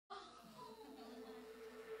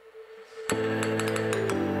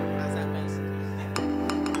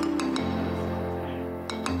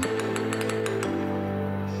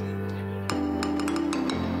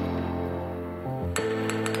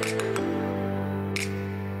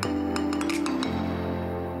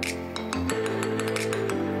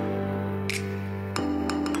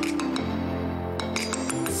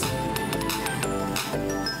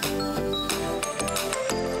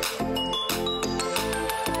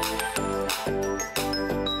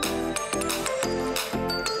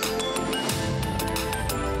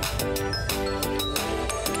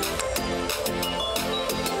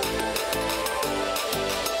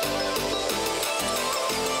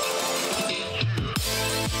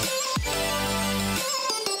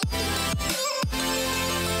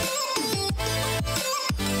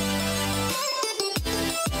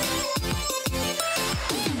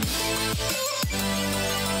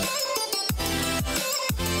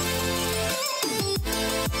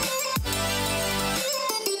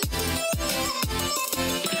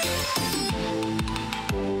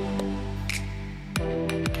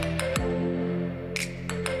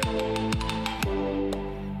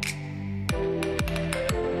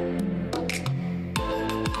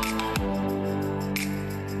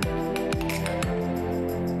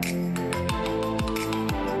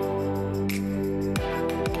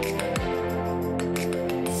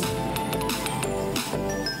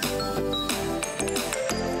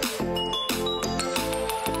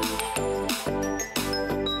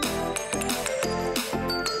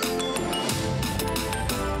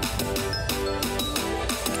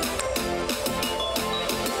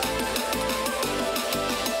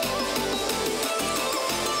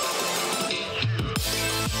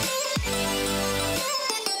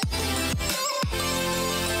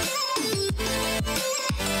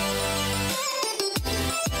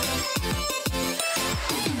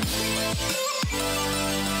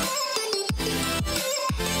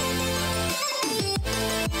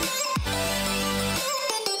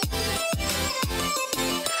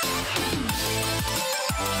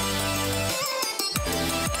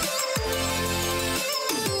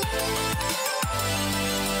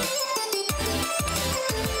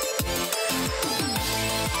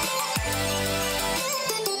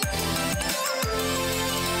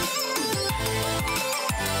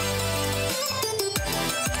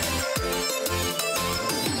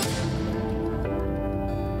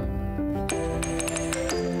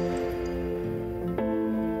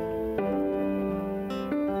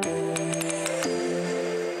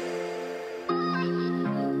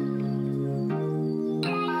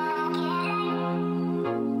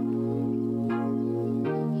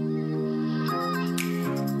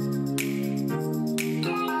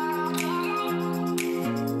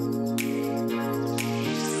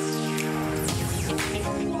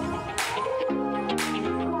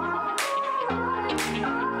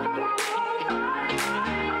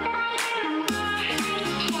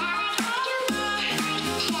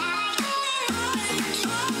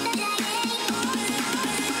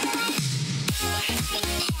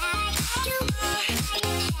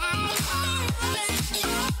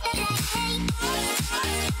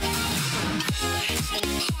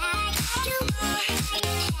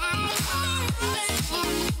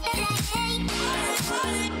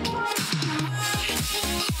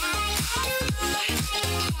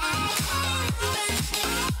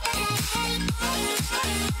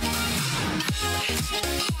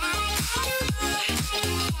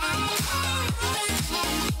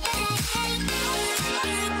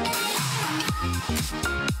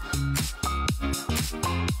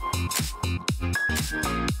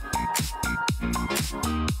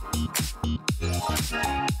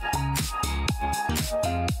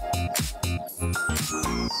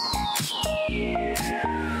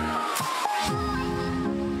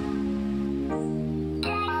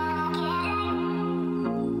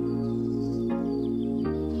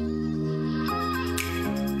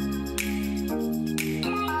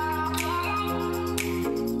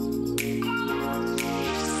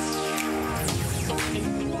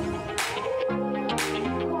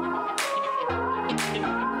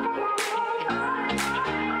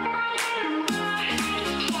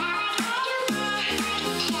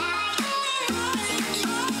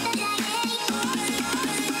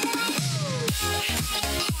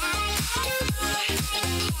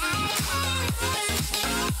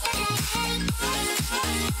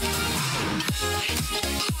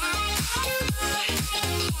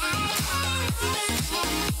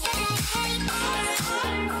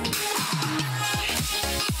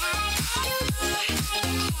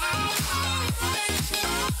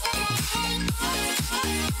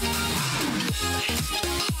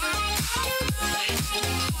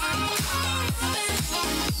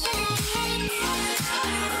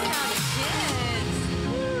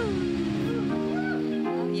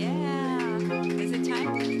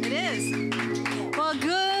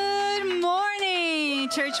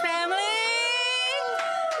church family.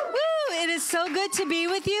 Woo, it is so good to be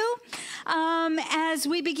with you. As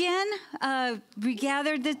we begin, we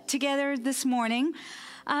gathered together this morning.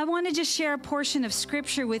 I want to just share a portion of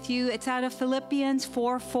scripture with you. It's out of Philippians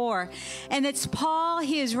 4:4. And it's Paul.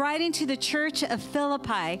 He is writing to the church of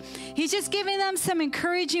Philippi. He's just giving them some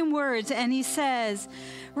encouraging words. And he says,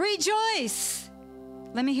 rejoice.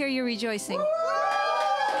 Let me hear you rejoicing.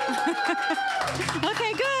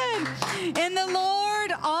 Okay, good. In the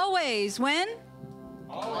Lord always. When?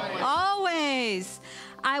 Always. Always.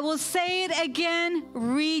 I will say it again,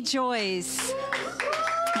 rejoice.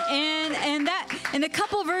 And that, in a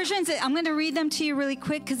couple versions, I'm going to read them to you really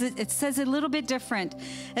quick because it says a little bit different.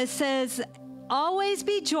 It says, always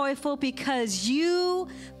be joyful because you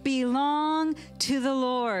belong to the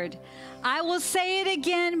Lord. I will say it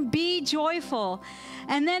again, be joyful.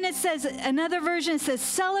 And then it says, another version says,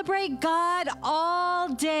 celebrate God all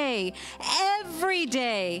day, every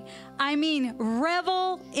day. I mean,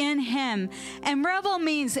 revel in Him. And revel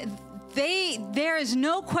means there is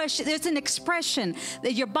no question. There's an expression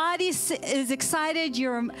that your body is excited.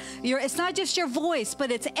 It's not just your voice,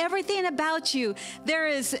 but it's everything about you.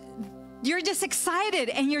 You're just excited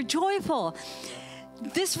and you're joyful.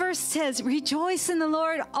 This verse says, rejoice in the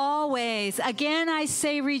Lord always. Again, I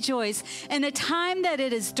say rejoice. In a time that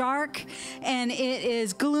it is dark and it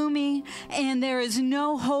is gloomy and there is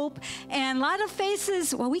no hope and a lot of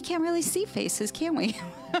faces, well, we can't really see faces, can we?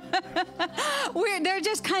 They're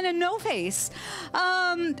just kind of no face.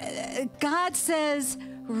 God says,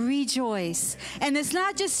 rejoice. And it's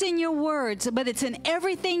not just in your words, but it's in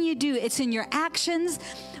everything you do. It's in your actions.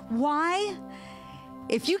 Why?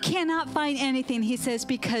 If you cannot find anything, he says,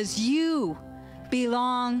 because you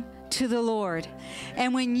belong to the Lord.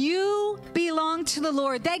 And when you belong to the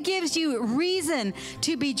Lord, that gives you reason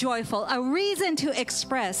to be joyful, a reason to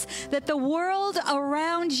express that the world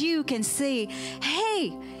around you can see,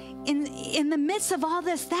 hey, in the midst of all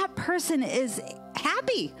this, that person is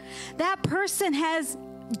happy. That person has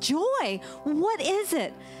joy. What is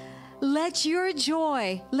it? Let your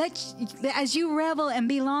joy, as you revel and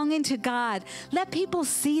belonging to God, let people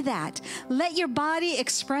see that. Let your body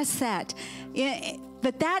express that.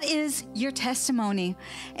 That is your testimony.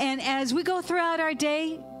 And as we go throughout our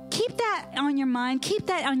day, keep that on your mind. Keep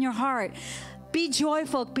that on your heart. Be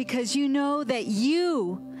joyful because you know that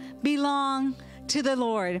you belong to the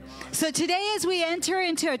Lord. So today as we enter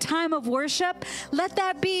into a time of worship, let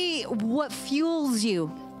that be what fuels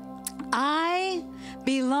you. I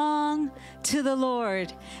belong to the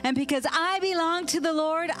Lord. And because I belong to the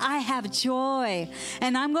Lord, I have joy.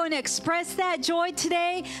 And I'm going to express that joy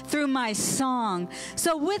today through my song.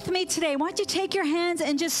 So with me today, why don't you take your hands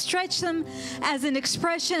and just stretch them as an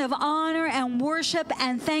expression of honor and worship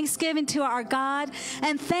and thanksgiving to our God.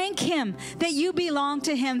 And thank Him that you belong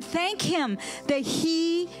to Him. Thank Him that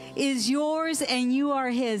He is yours and you are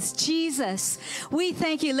His. Jesus, we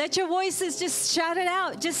thank you. Let your voices just shout it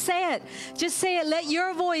out. Just say it. Just say it. Let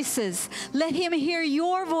your voices, let Him hear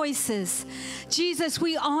your voices. Jesus,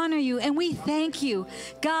 we honor you and we thank you,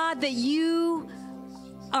 God, that you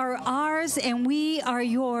are ours and we are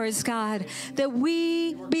yours, God, that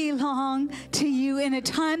we belong to you in a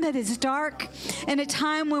time that is dark, in a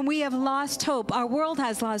time when we have lost hope. Our world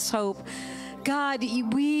has lost hope. God,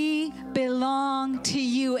 we belong to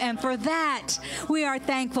you, and for that, we are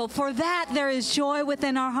thankful. For that, there is joy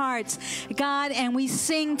within our hearts, God, and we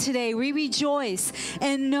sing today. We rejoice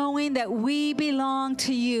in knowing that we belong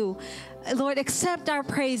to you. Lord, accept our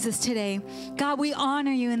praises today. God, we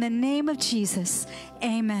honor you in the name of Jesus.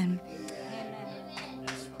 Amen.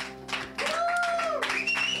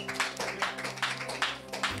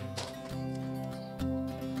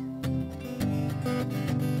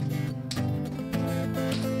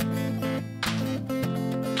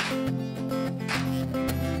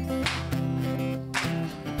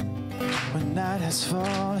 Night has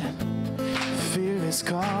fallen, fear is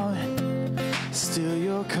calling, still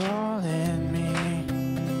you're calling me.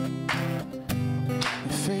 When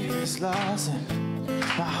faith is lost and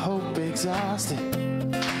my hope exhausted,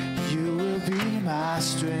 you will be my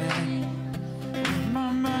strength.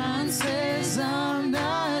 My mind says I'm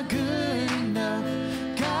not good enough,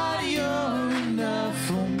 God, you're enough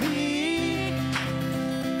for me.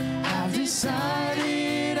 I've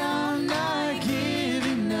decided I'm not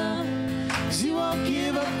giving up. You won't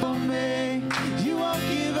give up on me. You won't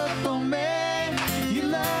give up on me. Your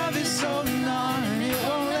love is holding on and it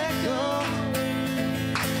won't let go.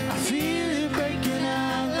 I feel it breaking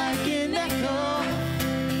out like an echo.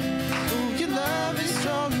 Oh, your love is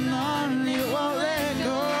holding on.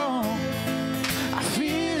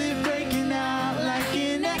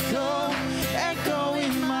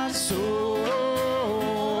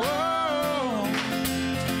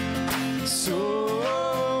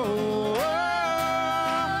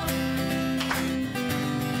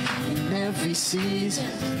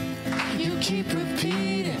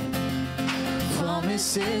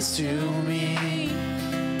 promises to me.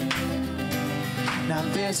 Now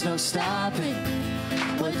there's no stopping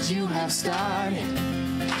what you have started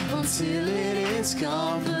until it is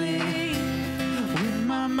complete. When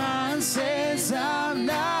my mind says I'm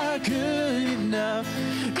not good enough,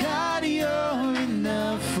 God, you're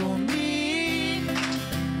enough for me.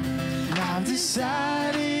 And I've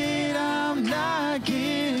decided I'm not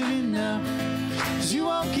giving up, 'cause you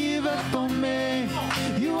won't give up on me.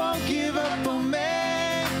 You won't give up on me.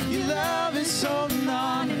 Your love is holding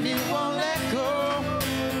on and it won't let go.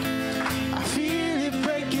 I feel it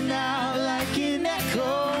breaking out like an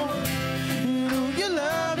echo. You know your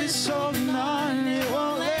love is holding on and it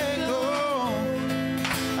won't let go.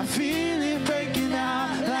 I feel it breaking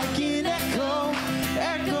out like an echo,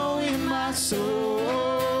 echo in my soul.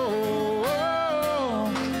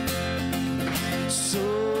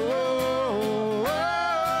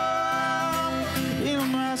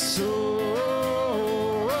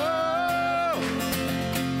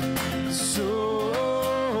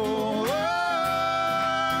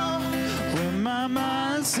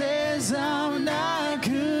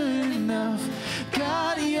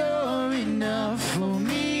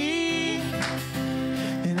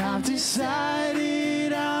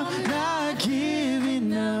 Decided I'm not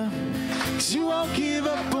giving up, 'cause you won't give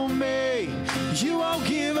up on me. You won't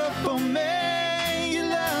give up on me. Your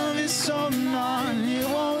love is holding on, it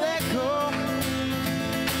won't let go.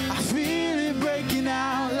 I feel it breaking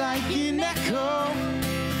out like an echo.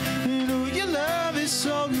 You know your love is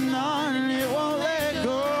holding on and it won't let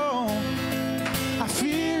go. I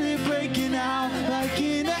feel it breaking out like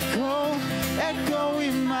an echo, echo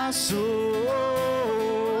in my soul.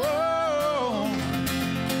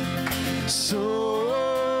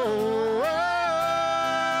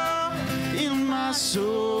 In my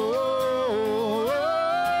soul,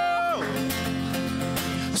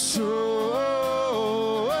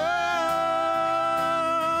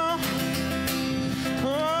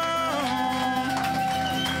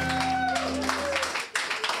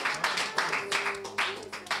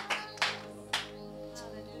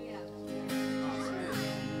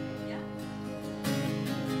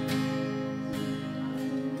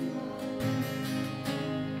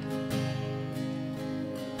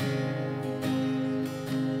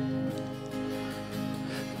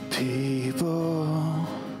 people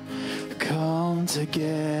come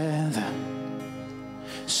together,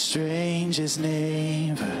 strangers,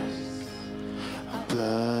 neighbors, our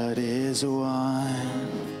blood is one.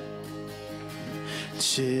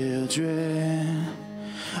 Children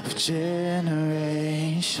of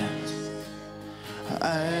generations,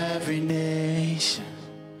 every nation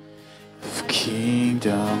of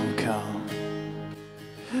kingdom come.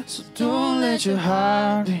 So don't let your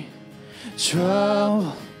heart be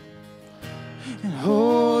troubled, and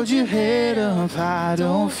hold your head up high.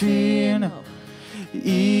 Don't fear no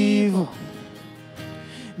evil,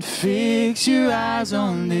 and fix your eyes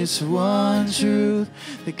on this one truth,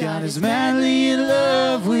 that God is madly in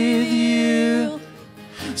love with you.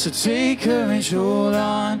 So take courage, hold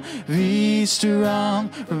on, be strong.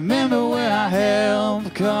 Remember where our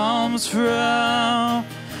help comes from.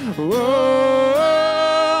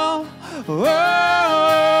 Whoa, whoa, whoa.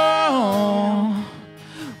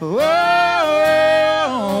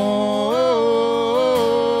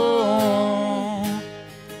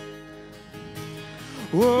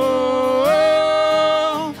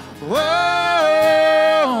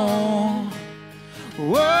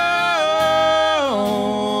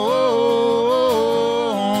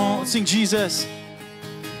 Sing Jesus.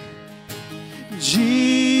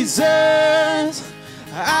 Jesus,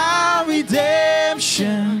 our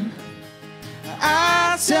redemption,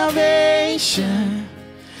 our salvation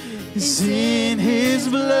is in His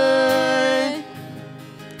blood.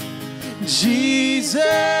 Jesus,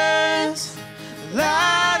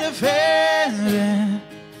 light of heaven,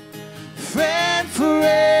 friend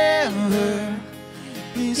forever,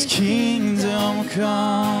 His kingdom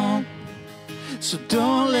come. So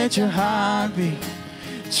don't let your heart be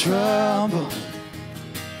troubled,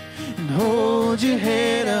 and hold your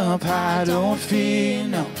head up high. Don't fear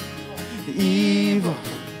no evil.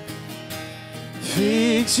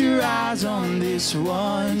 Fix your eyes on this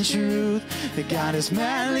one truth, that God is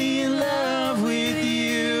madly in love with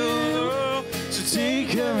you. So take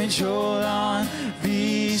courage, hold on,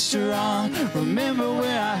 be strong. Remember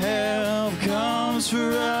where our help comes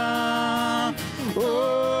from. Oh,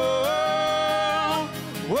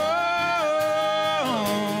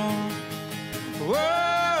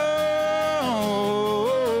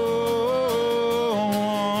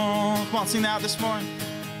 sing that out this morning.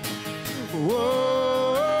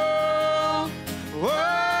 Whoa, whoa,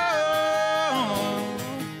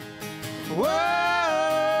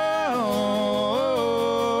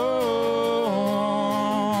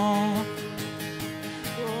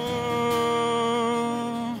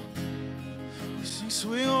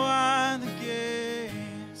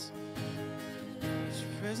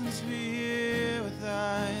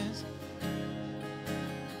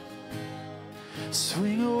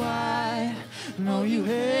 swing wide. No, you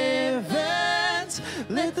haven't.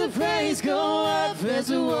 Let the praise go up as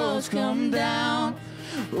the walls come down.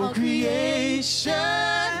 Oh, creation,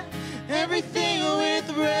 everything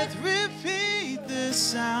with breath, repeat the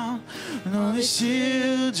sound. And all the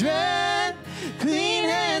children, clean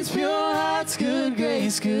hands, pure hearts, good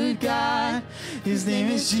grace, good God. His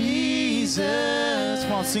name is Jesus.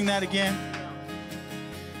 Come on, sing that again.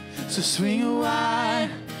 So swing wide,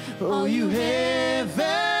 oh, you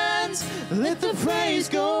heavens. Let the praise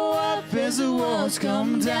go up as the walls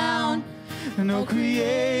come down. And oh,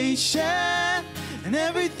 creation, and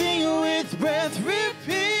everything with breath,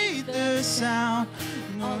 repeat the sound.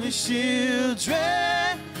 And all the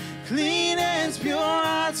children, clean hands, pure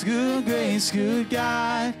hearts, good grace, good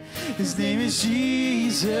God. His name is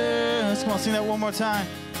Jesus. Come on, sing that one more time.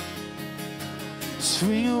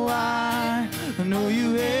 Swing wide, know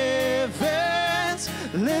you heavens.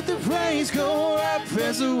 Let the praise go up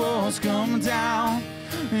as the walls come down.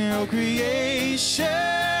 Your creation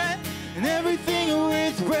and everything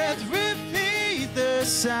with breath, repeat the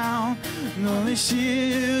sound. Know the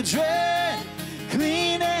children,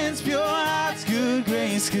 clean hands, pure hearts, good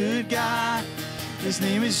grace, good God. His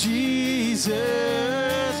name is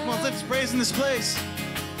Jesus. Come on, let's praise in this place.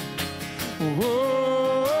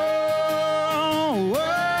 Whoa, whoa,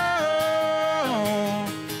 whoa.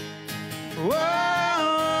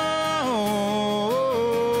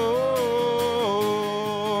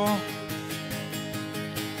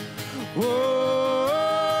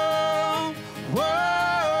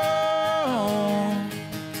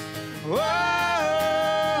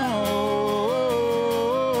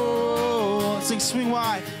 Swing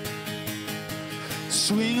wide,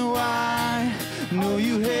 swing wide, know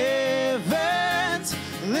you heavens.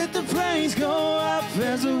 Let the praise go up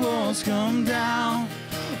as the walls come down.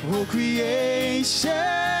 Oh,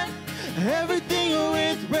 creation, everything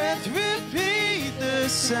with breath, repeat the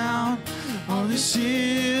sound. All the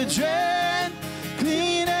children,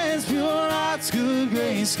 clean hands, pure hearts, good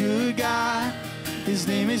grace, good God. His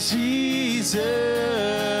name is Jesus.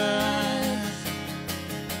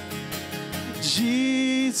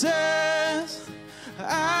 Jesus,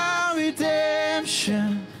 our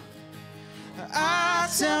redemption, our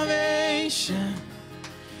salvation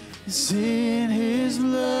is in his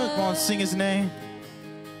blood. Come on, sing his name.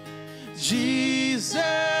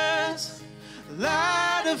 Jesus,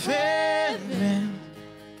 light of heaven,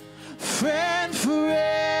 friend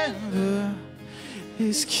forever,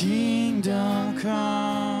 his kingdom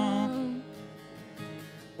come.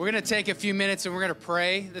 We're going to take a few minutes and we're going to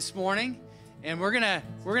pray this morning. And we're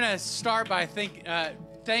gonna start by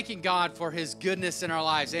thanking God for his goodness in our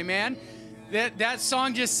lives. Amen? That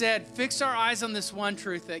song just said, fix our eyes on this one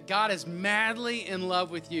truth, that God is madly in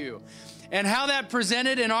love with you. And how that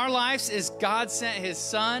presented in our lives is God sent his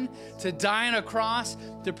son to die on a cross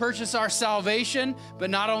to purchase our salvation,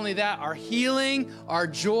 but not only that, our healing, our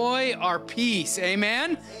joy, our peace.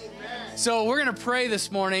 Amen? So we're going to pray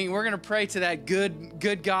this morning. We're going to pray to that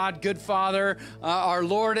good God, good Father, our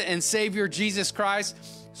Lord and Savior, Jesus Christ.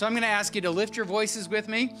 So I'm going to ask you to lift your voices with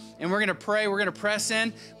me, and we're going to pray. We're going to press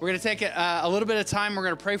in. We're going to take a little bit of time. We're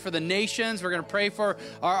going to pray for the nations. We're going to pray for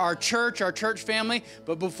our church family.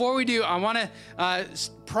 But before we do, I want to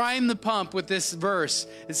prime the pump with this verse.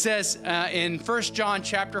 It says in 1 John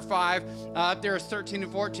chapter 5, up there is 13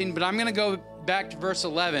 and 14, but I'm going to go back to verse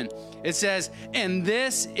 11. It says, and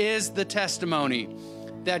this is the testimony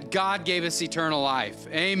that God gave us eternal life.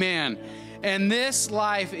 Amen. And this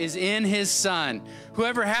life is in his Son.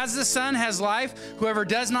 Whoever has the Son has life. Whoever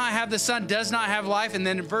does not have the Son does not have life. And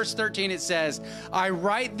then in verse 13 it says, I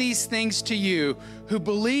write these things to you who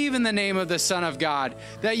believe in the name of the Son of God,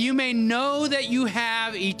 that you may know that you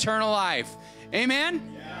have eternal life.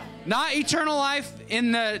 Amen? Not eternal life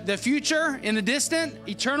in the future, in the distant,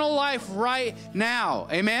 eternal life right now.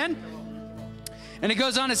 Amen? And it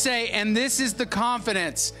goes on to say, and this is the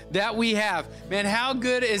confidence that we have. Man, how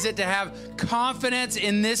good is it to have confidence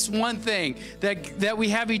in this one thing, that we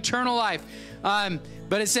have eternal life.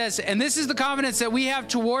 But it says, and this is the confidence that we have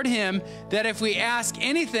toward him, that if we ask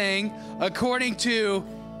anything according to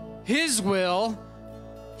his will,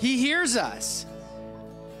 he hears us.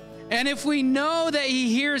 And if we know that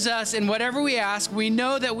he hears us in whatever we ask, we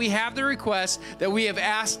know that we have the request that we have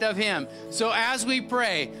asked of him. So as we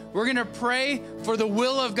pray, we're going to pray for the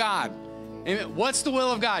will of God. Amen. What's the will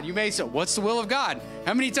of God? You may say, what's the will of God?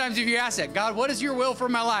 How many times have you asked that? God, what is your will for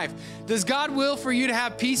my life? Does God will for you to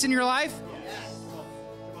have peace in your life?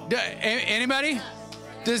 Yes. Anybody?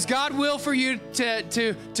 Does God will for you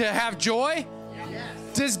to have joy? Yes.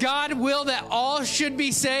 Does God will that all should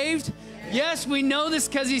be saved? Yes, we know this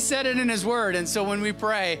because he said it in his word. And so when we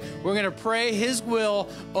pray, we're going to pray his will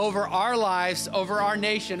over our lives, over our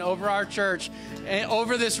nation, over our church, and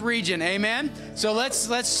over this region. Amen. So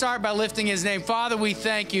let's start by lifting his name. Father, we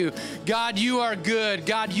thank you. God, you are good.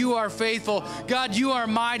 God, you are faithful. God, you are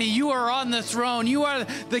mighty. You are on the throne. You are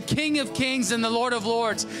the King of kings and the Lord of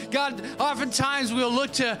lords. God, oftentimes we'll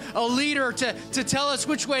look to a leader to tell us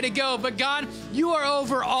which way to go. But God, you are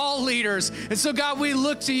over all leaders. And so God, we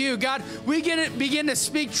look to you. God, we begin to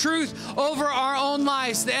speak truth over our own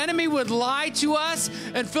lives. The enemy would lie to us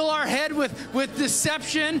and fill our head with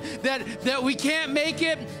deception that we can't make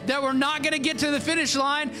it, that we're not going to get to the finish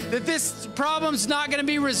line, that this problem's not going to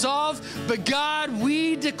be resolved. But God,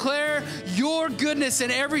 we declare your goodness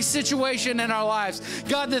in every situation in our lives.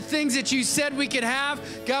 God, the things that you said we could have,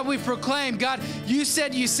 God, we proclaim. God, you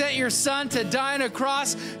said you sent your son to die on a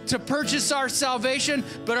cross to purchase our salvation,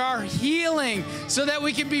 but our healing, so that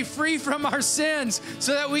we can be free from our sins,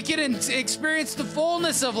 so that we can experience the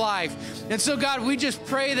fullness of life. And so, God, we just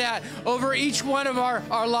pray that over each one of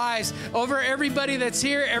our lives, over everybody that's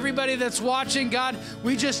here, everybody that's watching. God,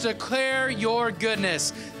 we just declare your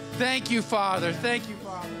goodness. Thank you, Father. Thank you,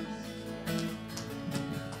 Father.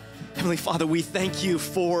 Heavenly Father, we thank you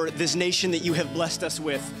for this nation that you have blessed us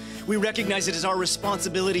with. We recognize it as our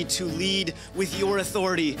responsibility to lead with your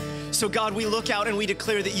authority. So God, we look out and we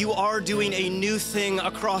declare that you are doing a new thing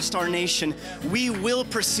across our nation. We will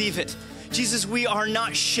perceive it. Jesus, we are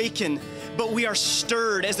not shaken, but we are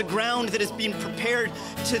stirred as the ground that is being prepared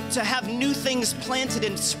to have new things planted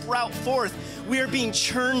and sprout forth. We are being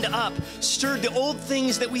churned up, stirred. The old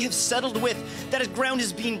things that we have settled with, that ground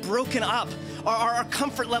is being broken up. Our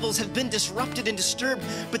comfort levels have been disrupted and disturbed,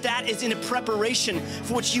 but that is in a preparation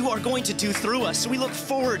for what you are going to do through us. So we look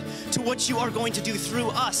forward to what you are going to do through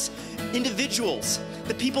us, individuals,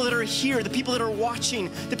 the people that are here, the people that are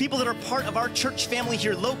watching, the people that are part of our church family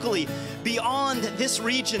here locally, beyond this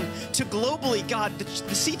region to globally. God, the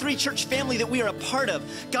C3 church family that we are a part of,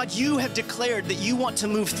 God, you have declared that you want to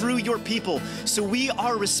move through your people. So we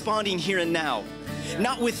are responding here and now.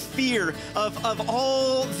 Not with fear of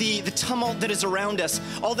all the tumult that is around us,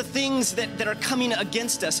 all the things that are coming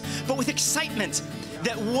against us, but with excitement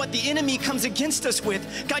that what the enemy comes against us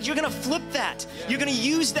with, God, you're going to flip that. You're going to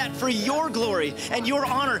use that for your glory and your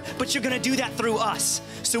honor, but you're going to do that through us.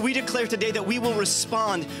 So we declare today that we will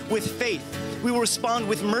respond with faith. We will respond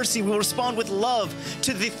with mercy. We will respond with love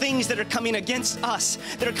to the things that are coming against us,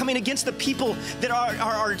 that are coming against the people that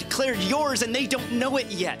are declared yours and they don't know it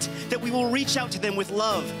yet, that we will reach out to them with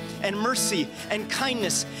love and mercy and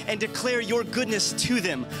kindness and declare your goodness to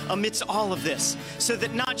them amidst all of this, so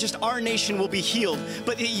that not just our nation will be healed,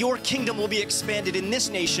 but that your kingdom will be expanded in this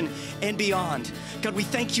nation and beyond. God, we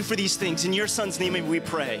thank you for these things. In your son's name we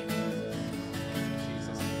pray.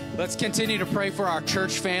 Let's continue to pray for our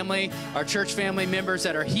church family members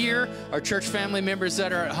that are here, our church family members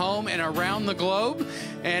that are at home and around the globe,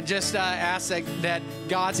 and just ask that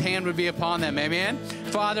God's hand would be upon them. Amen.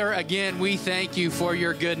 Father, again, we thank you for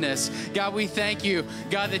your goodness. God, we thank you,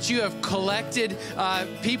 God, that you have collected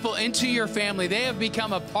people into your family. They have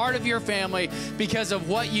become a part of your family because of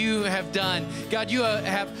what you have done. God, you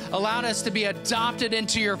have allowed us to be adopted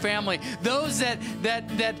into your family. Those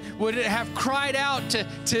that would have cried out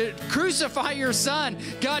to crucify your son,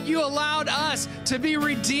 God, you allowed us to be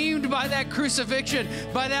redeemed by that crucifixion,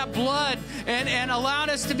 by that blood, and allowed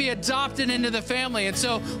us to be adopted into the family. And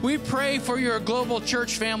so we pray for your global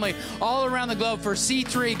church family all around the globe, for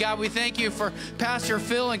C3. God, we thank you for Pastor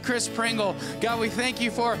Phil and Chris Pringle. God, we thank you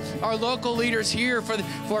for our local leaders here,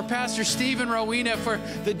 for Pastor Stephen Rowena, for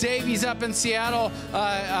the Davies up in Seattle,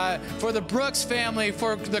 for the Brooks family,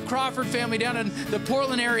 for the Crawford family down in the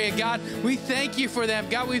Portland area. God, we thank you for them.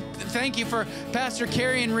 God, we thank you for Pastor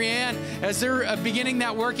Carrie and Rianne as they're beginning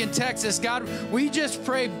that work in Texas. God, we just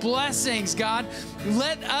pray blessings, God.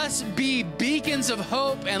 Let us be beacons of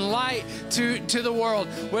hope and light to the world.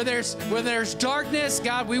 Where there's darkness,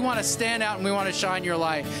 God, we want to stand out and we want to shine your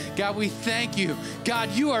light. God, we thank you.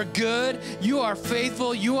 God, you are good. You are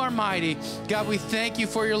faithful. You are mighty. God, we thank you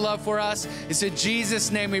for your love for us. It's in Jesus'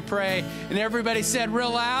 name we pray. And everybody said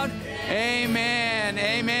real loud, amen.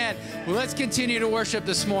 Amen. Well, let's continue to worship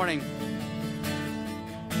this morning.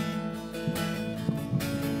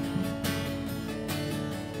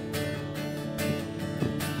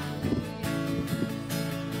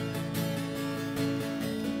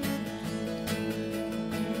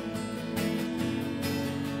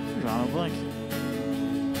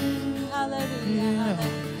 Hallelujah.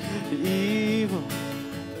 Evil.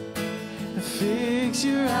 Fix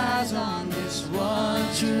your eyes on this one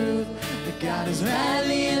truth, that God is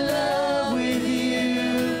madly in love with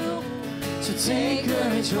you. Take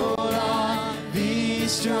courage, hold on, be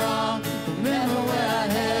strong. Remember where our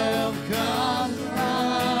help comes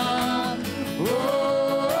from.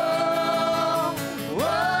 Whoa,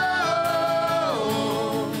 whoa,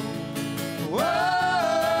 whoa.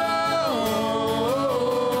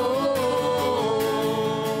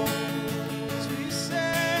 As we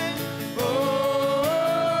sing, oh,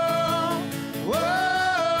 whoa,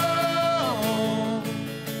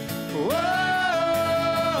 whoa.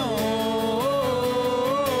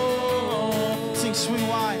 Sing swing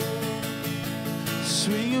wide.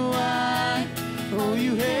 Swing wide, oh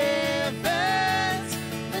you heavens,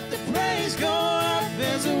 let the praise go up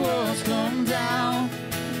as the worlds come down.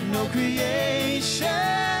 No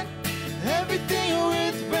creation, everything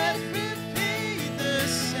with breath, repeat the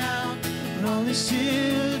sound. And all these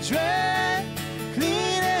children,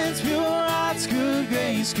 clean hands, pure hearts, good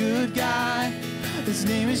grace, good God. His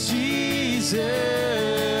name is Jesus.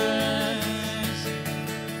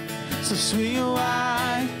 So swing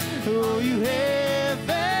wide, oh you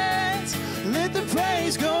heavens, let the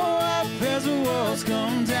praise go up as the walls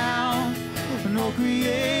come down. No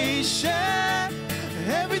creation,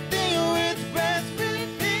 everything with breath,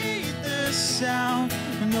 repeat the sound.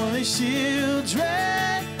 And all these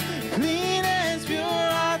children, clean hands, pure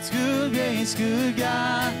hearts, good grace, good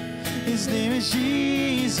God. His name is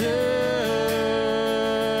Jesus.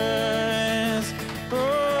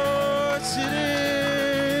 Oh, yes it is.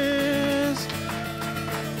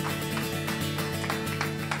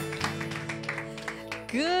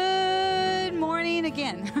 Good morning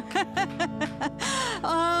again.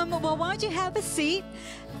 Well, why don't you have a seat?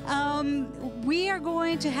 We are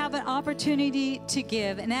going to have an opportunity to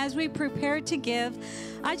give. And as we prepare to give,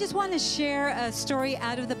 I just want to share a story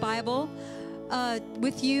out of the Bible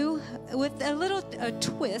with you with a little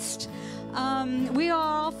twist. We are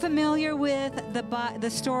all familiar with the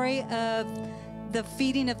story of the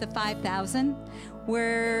feeding of the 5,000,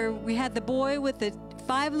 where we had the boy with the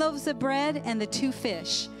 5 loaves of bread and the 2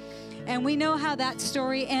 fish. And we know how that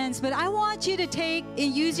story ends, but I want you to take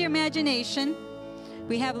and use your imagination.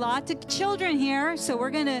 We have lots of children here, so we're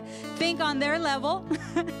going to think on their level.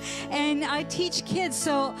 And I teach kids,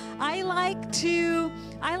 so I like to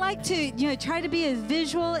try to be as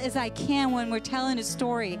visual as I can when we're telling a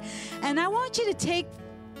story. And I want you to take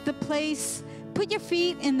the place, put your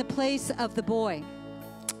feet in the place of the boy.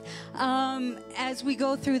 As we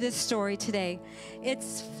go through this story today,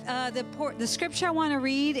 it's the scripture I want to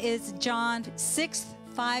read is John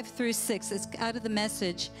 6:5-6. It's out of the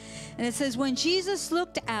Message, and it says, "When Jesus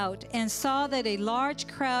looked out and saw that a large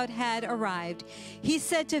crowd had arrived, he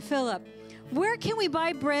said to Philip, 'Where can we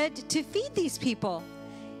buy bread to feed these people?'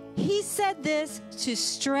 He said this to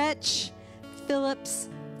stretch Philip's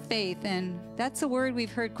faith, and that's a word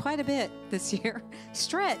we've heard quite a bit this year.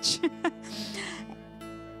 Stretch.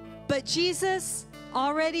 But Jesus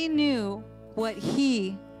already knew what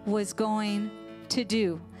he was going to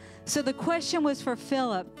do. So the question was for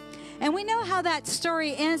Philip. And we know how that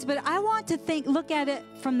story ends, but I want to look at it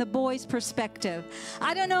from the boy's perspective.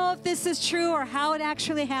 I don't know if this is true or how it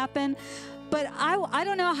actually happened, but I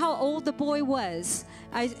don't know how old the boy was.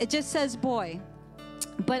 It just says boy.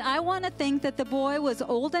 But I want to think that the boy was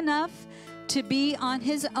old enough to be on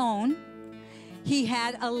his own. He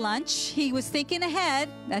had a lunch. He was thinking ahead.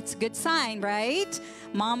 That's a good sign, right?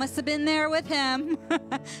 Mom must have been there with him.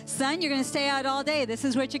 Son, you're going to stay out all day. This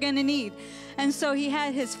is what you're going to need. And so he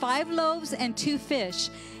had his 5 loaves and 2 fish.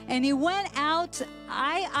 And he went out,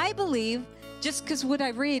 I believe, just because what I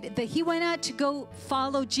read, that he went out to go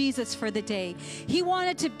follow Jesus for the day. He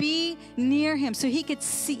wanted to be near him so he could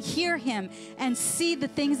hear him and see the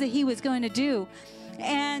things that he was going to do.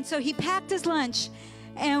 And so he packed his lunch,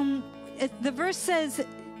 and the verse says,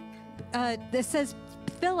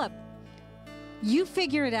 Philip, you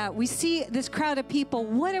figure it out. We see this crowd of people.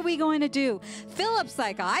 What are we going to do? Philip's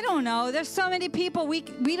like, I don't know. There's so many people. We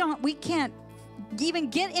can't even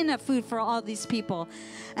get enough food for all these people.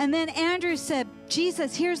 And then Andrew said,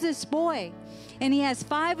 Jesus, here's this boy, and he has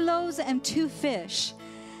 5 loaves and 2 fish.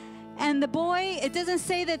 And the boy, it doesn't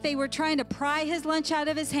say that they were trying to pry his lunch out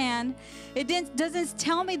of his hand. It doesn't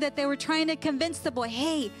tell me that they were trying to convince the boy,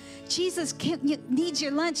 hey, Jesus needs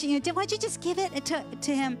your lunch. Why don't you just give it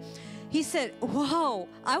to him? He said, whoa,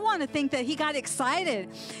 I want to think that he got excited.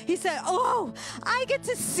 He said, oh, I get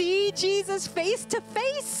to see Jesus face to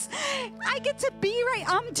face. I get to be right.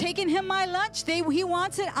 I'm taking him my lunch. He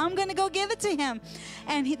wants it. I'm going to go give it to him.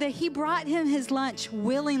 And he brought him his lunch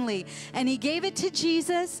willingly. And he gave it to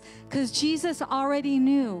Jesus because Jesus already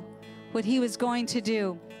knew what he was going to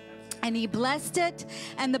do. And he blessed it.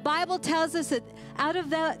 And the Bible tells us that out of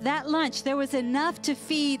that lunch, there was enough to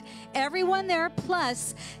feed everyone there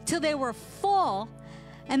plus till they were full.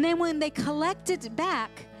 And then when they collected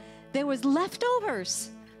back, there was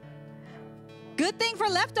leftovers. Good thing for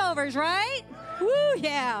leftovers, right? Woo,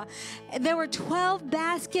 yeah. There were 12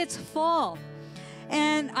 baskets full.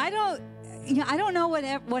 And I don't know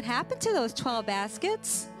what happened to those 12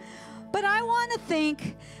 baskets. But I want to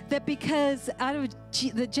think that because out of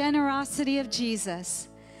the generosity of Jesus,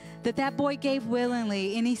 that boy gave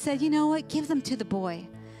willingly. And he said, you know what? Give them to the boy.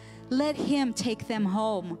 Let him take them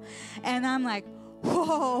home. And I'm like,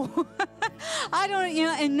 whoa. I don't,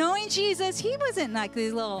 and knowing Jesus, he wasn't like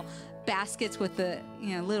these little baskets with the,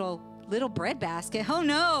 little bread basket. Oh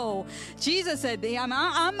no. Jesus said,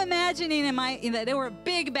 I'm imagining that there were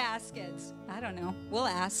big baskets. I don't know. We'll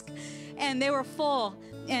ask. And they were full.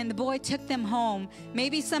 And the boy took them home.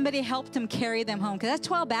 Maybe somebody helped him carry them home. Because that's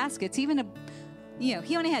 12 baskets. Even he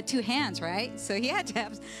only had 2 hands, right? So he had to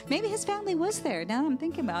have, maybe his family was there. Now I'm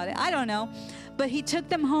thinking about it. I don't know. But he took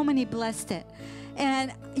them home and he blessed it.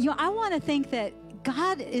 And, I want to think that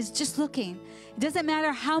God is just looking. It doesn't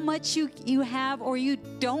matter how much you have or you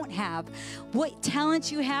don't have, what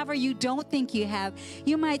talents you have or you don't think you have.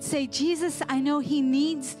 You might say, Jesus, I know he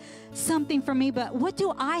needs something from me, but what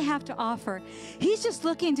do I have to offer? He's just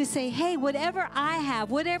looking to say, hey, whatever I have,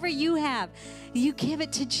 whatever you have, you give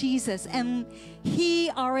it to Jesus. And he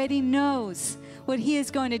already knows what he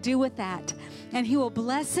is going to do with that. And he will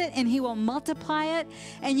bless it and he will multiply it.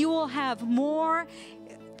 And you will have more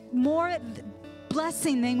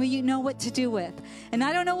blessing than you know what to do with. And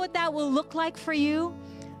I don't know what that will look like for you,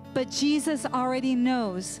 but Jesus already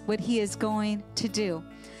knows what he is going to do.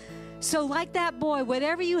 So like that boy,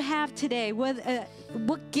 whatever you have today,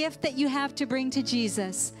 what gift that you have to bring to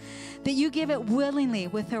Jesus, that you give it willingly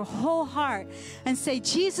with your whole heart and say,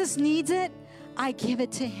 Jesus needs it, I give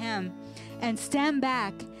it to him. And stand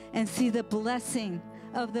back and see the blessing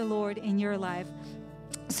of the Lord in your life.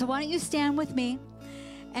 So why don't you stand with me?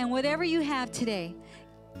 And whatever you have today,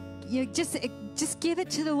 you just give it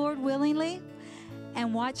to the Lord willingly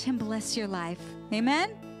and watch him bless your life.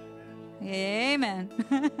 Amen? Amen.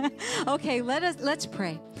 Okay, let's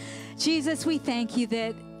pray. Jesus, we thank you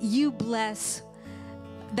that you bless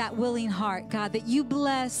that willing heart, God, that you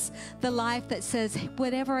bless the life that says,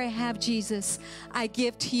 whatever I have, Jesus, I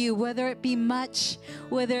give to you, whether it be much,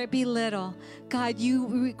 whether it be little. God, you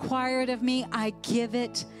require it of me, I give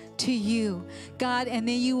it to you, God, and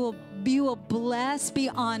then you will bless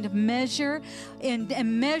beyond measure in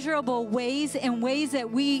immeasurable ways, in ways that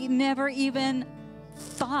we never even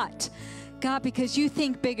thought, God, because you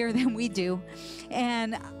think bigger than we do.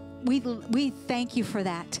 And we thank you for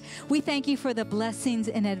that. We thank you for the blessings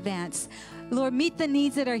in advance. Lord, meet the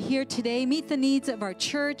needs that are here today. Meet the needs of our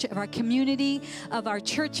church, of our community, of our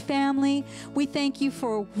church family. We thank you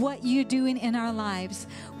for what you're doing in our lives.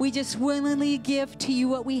 We just willingly give to you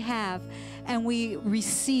what we have, and we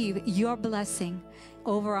receive your blessing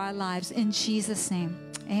over our lives. In Jesus' name,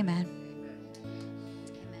 amen.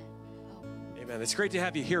 Amen. It's great to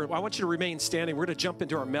have you here. I want you to remain standing. We're going to jump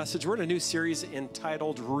into our message. We're in a new series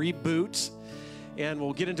entitled Reboot, and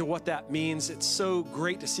we'll get into what that means. It's so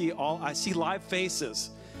great to see I see live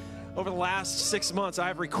faces. Over the last 6 months,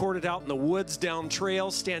 I've recorded out in the woods, down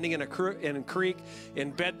trails, standing in a creek,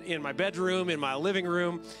 in my bedroom, in my living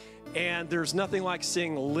room. And there's nothing like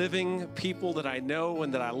seeing living people that I know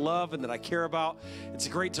and that I love and that I care about. It's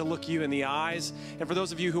great to look you in the eyes. And for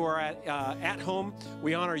those of you who are at home,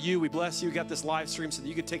 we honor you. We bless you. We got this live stream so that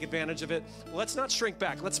you can take advantage of it. Let's not shrink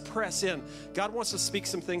back. Let's press in. God wants to speak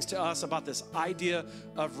some things to us about this idea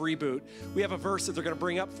of reboot. We have a verse that they're going to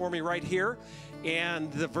bring up for me right here.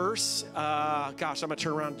 And the verse, I'm going to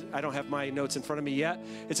turn around. I don't have my notes in front of me yet.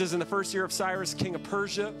 It says, in the first year of Cyrus, king of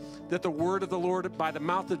Persia, that the word of the Lord by the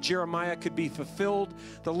mouth of Jeremiah could be fulfilled.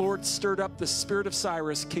 The Lord stirred up the spirit of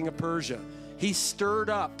Cyrus, king of Persia. He stirred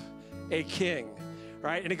up a king,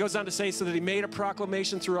 right? And it goes on to say, so that he made a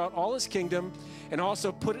proclamation throughout all his kingdom and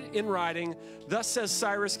also put it in writing. Thus says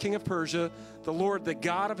Cyrus, king of Persia, the Lord, the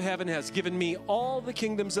God of heaven, has given me all the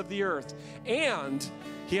kingdoms of the earth, and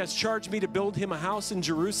he has charged me to build him a house in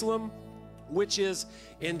Jerusalem, which is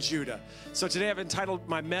in Judah. So today I've entitled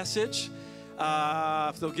my message,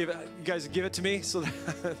 if they'll you guys give it to me. So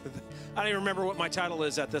I don't even remember what my title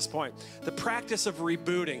is at this point. The practice of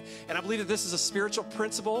rebooting. And I believe that this is a spiritual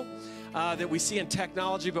principle that we see in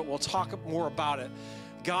technology, but we'll talk more about it.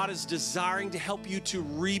 God is desiring to help you to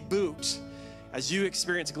reboot. as you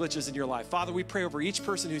experience glitches in your life. Father, we pray over each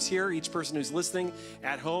person who's here, each person who's listening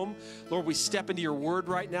at home. Lord, we step into your word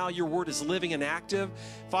right now. Your word is living and active.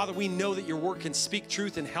 Father, we know that your word can speak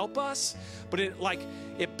truth and help us, but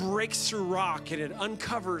it breaks through rock and it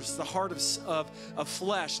uncovers the heart of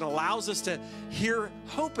flesh and allows us to hear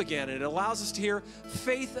hope again. And it allows us to hear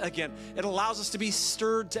faith again. It allows us to be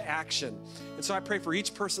stirred to action. And so I pray for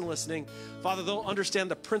each person listening, Father, they'll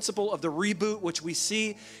understand the principle of the reboot, which we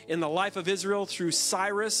see in the life of Israel through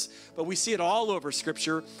Cyrus, but we see it all over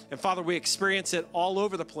Scripture. And Father, we experience it all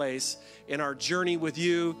over the place in our journey with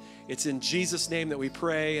you. It's in Jesus' name that we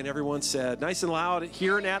pray. And everyone said, nice and loud,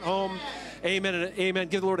 here and at home, amen and amen.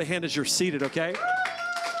 Give the Lord a hand as you're seated, okay?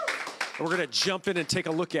 And we're going to jump in and take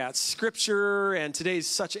a look at Scripture. And today's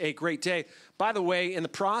such a great day. By the way, in the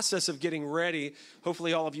process of getting ready,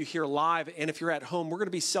 hopefully all of you here live, and if you're at home, we're going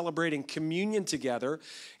to be celebrating communion together.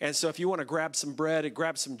 And so if you want to grab some bread and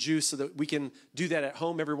grab some juice so that we can do that at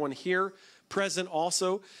home, everyone here present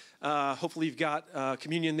also, hopefully you've got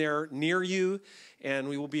communion there near you, and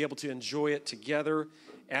we will be able to enjoy it together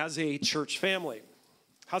as a church family.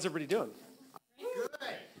 How's everybody doing? Good.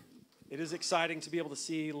 It is exciting to be able to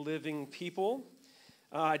see living people.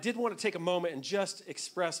 I did want to take a moment and just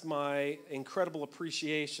express my incredible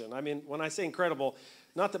appreciation. I mean, when I say incredible,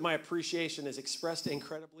 not that my appreciation is expressed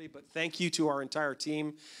incredibly, but thank you to our entire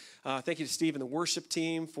team. Thank you to Steve and the worship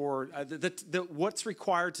team for what's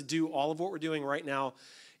required to do all of what we're doing right now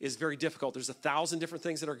is very difficult. There's 1,000 different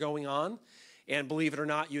things that are going on. And believe it or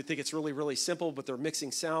not, you'd think it's really, really simple, but they're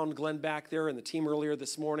mixing sound. Glenn back there and the team earlier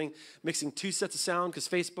this morning, mixing 2 sets of sound because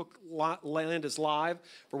Facebook land is live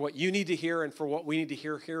for what you need to hear and for what we need to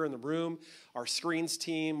hear here in the room. Our screens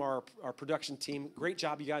team, our production team, great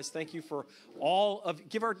job, you guys. Thank you for all of,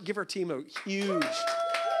 give our team a huge,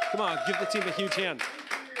 come on, give the team a huge hand.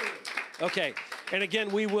 Okay, and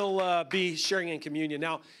again, we will be sharing in communion.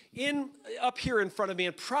 Now, up here in front of me,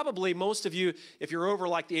 and probably most of you, if you're over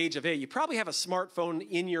like the age of 8, you probably have a smartphone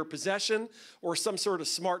in your possession or some sort of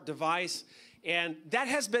smart device. And that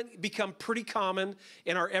has become pretty common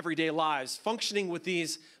in our everyday lives, functioning with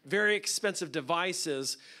these very expensive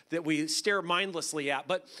devices that we stare mindlessly at.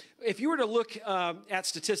 But if you were to look at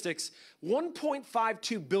statistics,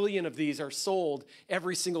 1.52 billion of these are sold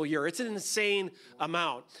every single year. It's an insane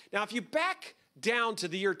amount. Now, if you back down to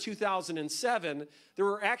the year 2007, there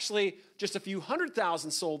were actually just a few 100,000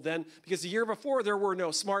 sold then because the year before there were no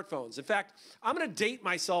smartphones. In fact, I'm going to date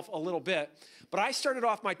myself a little bit, but I started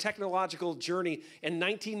off my technological journey in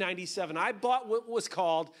 1997. I bought what was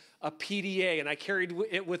called a PDA, and I carried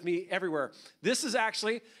it with me everywhere. This is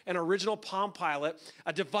actually an original Palm Pilot,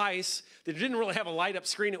 a device that didn't really have a light-up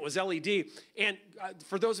screen. It was LED. And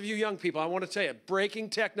for those of you young people, I want to tell you,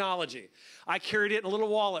 breaking technology. I carried it in a little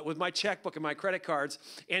wallet with my checkbook and my credit cards.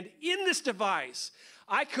 And in this device,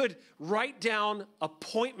 I could write down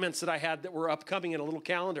appointments that I had that were upcoming in a little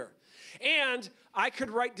calendar. And I could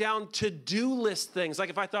write down to-do list things. Like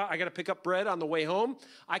if I thought I got to pick up bread on the way home,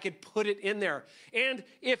 I could put it in there. And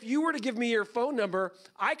if you were to give me your phone number,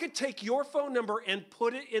 I could take your phone number and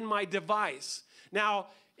put it in my device. Now,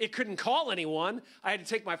 it couldn't call anyone. I had to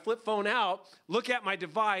take my flip phone out, look at my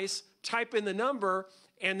device, type in the number,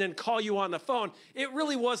 and then call you on the phone. It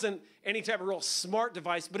really wasn't any type of real smart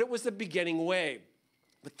device, but it was the beginning way.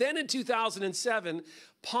 But then in 2007,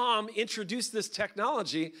 Palm introduced this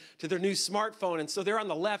technology to their new smartphone. And so there on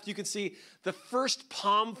the left, you can see the first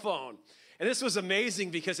Palm phone. And this was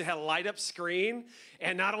amazing because it had a light-up screen.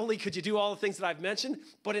 And not only could you do all the things that I've mentioned,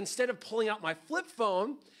 but instead of pulling out my flip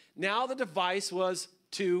phone, now the device was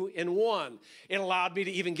 2-in-1. It allowed me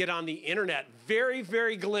to even get on the internet. Very,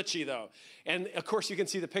 very glitchy, though. And, of course, you can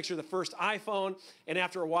see the picture of the first iPhone. And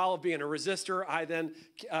after a while of being a resistor, I then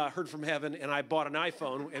heard from heaven, and I bought an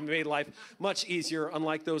iPhone and made life much easier,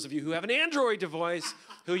 unlike those of you who have an Android device,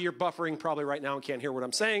 who you're buffering probably right now and can't hear what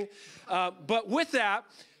I'm saying. But with that,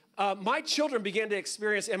 my children began to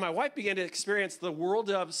experience, and my wife began to experience the world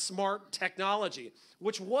of smart technology,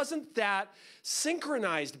 which wasn't that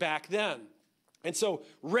synchronized back then. And so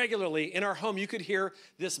regularly in our home, you could hear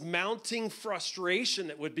this mounting frustration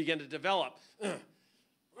that would begin to develop. And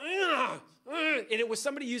it was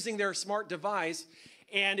somebody using their smart device,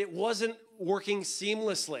 and it wasn't working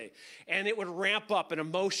seamlessly. And it would ramp up in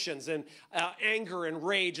emotions and anger and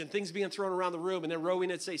rage and things being thrown around the room. And then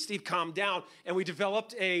Rowena would say, Steve, calm down. And we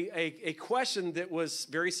developed a question that was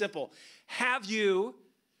very simple. Have you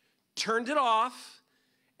turned it off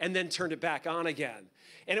and then turned it back on again?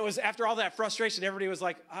 And it was after all that frustration, everybody was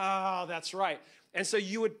like, oh, that's right. And so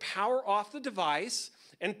you would power off the device,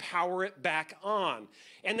 and power it back on.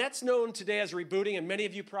 And that's known today as rebooting, and many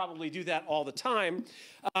of you probably do that all the time.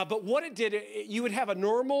 But what it did, you would have a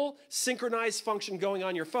normal synchronized function going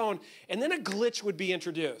on your phone, and then a glitch would be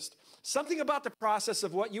introduced. Something about the process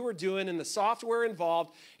of what you were doing and the software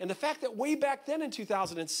involved, and the fact that way back then in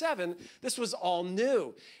 2007, this was all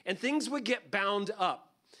new, and things would get bound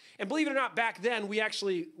up. And believe it or not, back then, we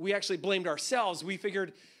actually blamed ourselves. We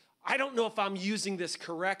figured, I don't know if I'm using this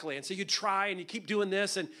correctly. And so you'd try and you keep doing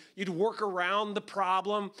this and you'd work around the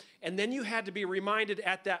problem. And then you had to be reminded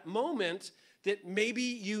at that moment that maybe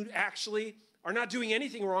you actually are not doing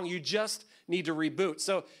anything wrong. You just need to reboot.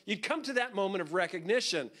 So you'd come to that moment of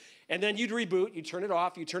recognition. And then you'd reboot, you'd turn it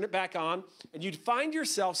off, you'd turn it back on, and you'd find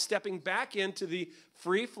yourself stepping back into the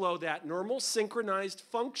free flow, that normal synchronized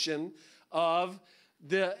function of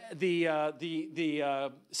the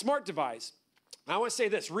smart device. I want to say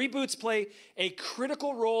this, reboots play a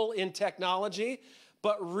critical role in technology,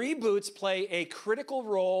 but reboots play a critical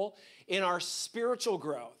role in our spiritual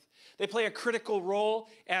growth. They play a critical role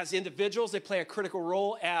as individuals. They play a critical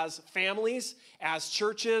role as families, as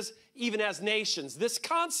churches, even as nations. This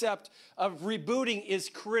concept of rebooting is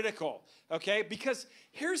critical, okay? Because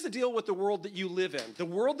here's the deal with the world that you live in. The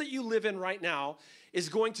world that you live in right now is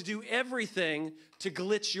going to do everything to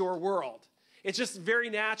glitch your world. It's just very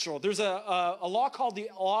natural. There's a law called the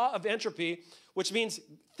law of entropy, which means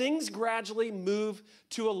things gradually move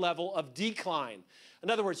to a level of decline. In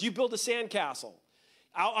other words, you build a sandcastle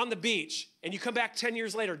out on the beach, and you come back 10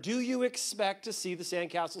 years later. Do you expect to see the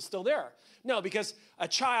sandcastle still there? No, because a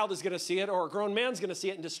child is going to see it, or a grown man's going to see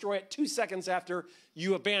it and destroy it 2 seconds after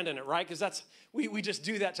you abandon it, right? Because we just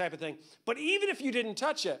do that type of thing. But even if you didn't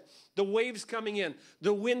touch it, the waves coming in,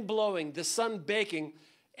 the wind blowing, the sun baking,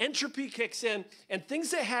 entropy kicks in, and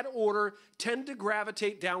things that had order tend to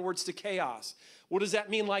gravitate downwards to chaos. What does that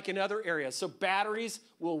mean like in other areas? So batteries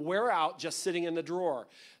will wear out just sitting in the drawer.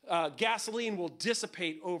 Gasoline will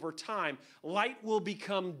dissipate over time. Light will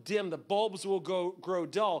become dim. The bulbs will grow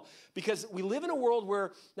dull, because we live in a world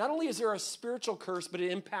where not only is there a spiritual curse, but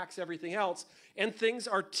it impacts everything else, and things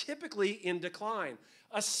are typically in decline,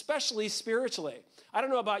 especially spiritually. I don't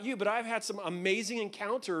know about you, but I've had some amazing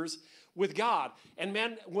encounters with God. And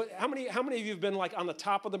man, how many of you have been like on the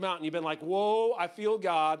top of the mountain? You've been like, whoa, I feel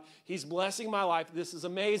God. He's blessing my life. This is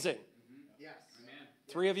amazing. Yes. Amen.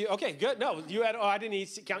 3 of you? Okay, good. No, you had, I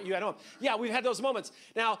didn't count you at home. Yeah, we've had those moments.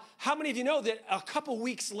 Now, how many of you know that a couple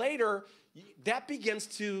weeks later, that begins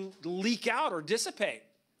to leak out or dissipate?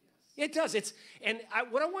 It does.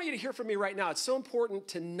 What I want you to hear from me right now, it's so important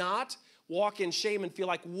to not walk in shame and feel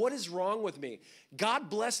like, what is wrong with me? God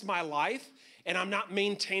blessed my life, and I'm not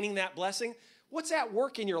maintaining that blessing. What's at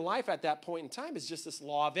work in your life at that point in time is just this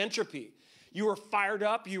law of entropy. You were fired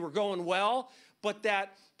up, you were going well, but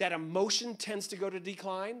that emotion tends to go to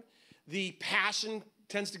decline. The passion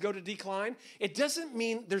tends to go to decline. It doesn't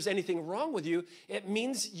mean there's anything wrong with you. It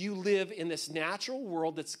means you live in this natural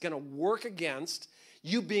world that's going to work against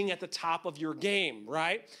you being at the top of your game,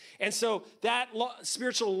 right? And so that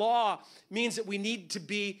spiritual law means that we need to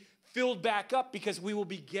be filled back up, because we will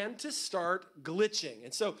begin to start glitching.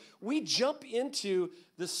 And so we jump into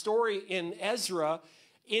the story in Ezra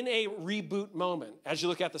in a reboot moment. As you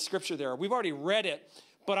look at the scripture there, we've already read it,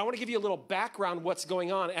 but I want to give you a little background what's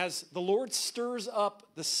going on. As the Lord stirs up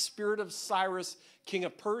the spirit of Cyrus, king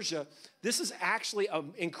of Persia, this is actually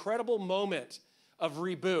an incredible moment of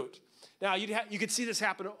reboot. Now, you could see this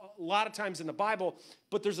happen a lot of times in the Bible,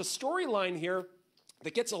 but there's a storyline here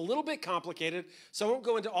that gets a little bit complicated, so I won't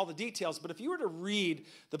go into all the details, but if you were to read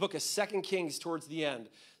the book of 2 Kings towards the end,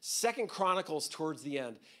 2 Chronicles towards the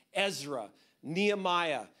end, Ezra,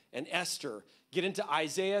 Nehemiah, and Esther, get into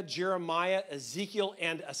Isaiah, Jeremiah, Ezekiel,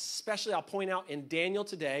 and especially I'll point out in Daniel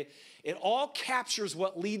today, it all captures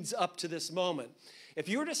what leads up to this moment. If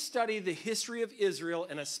you were to study the history of Israel,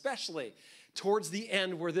 and especially towards the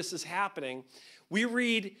end where this is happening, we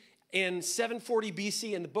read in 740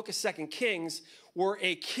 BC in the book of 2 Kings, where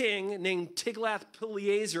a king named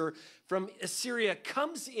Tiglath-Pileser from Assyria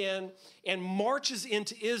comes in and marches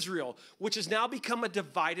into Israel, which has now become a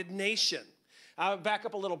divided nation. I'll back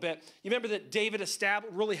up a little bit. You remember that David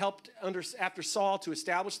really helped after Saul to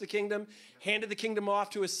establish the kingdom, handed the kingdom off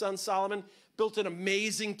to his son Solomon, built an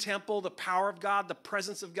amazing temple, the power of God, the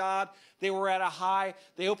presence of God. They were at a high.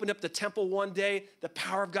 They opened up the temple one day. The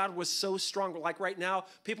power of God was so strong. Like right now,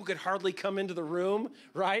 people could hardly come into the room,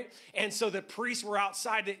 right? And so the priests were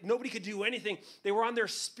outside. Nobody could do anything. They were on their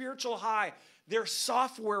spiritual high. Their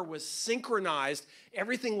software was synchronized.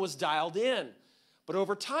 Everything was dialed in. But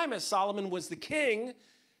over time, as Solomon was the king,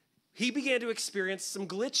 he began to experience some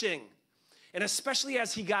glitching. And especially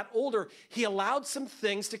as he got older, he allowed some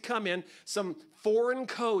things to come in, some foreign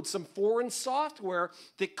code, some foreign software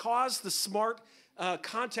that caused the smart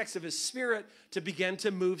context of his spirit to begin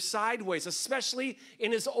to move sideways, especially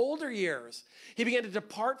in his older years. He began to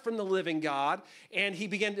depart from the living God, and he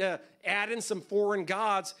began to add in some foreign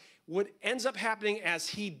gods. What ends up happening as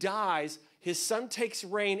he dies, his son takes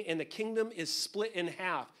reign, and the kingdom is split in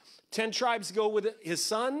half. 10 tribes go with his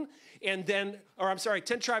son, and then,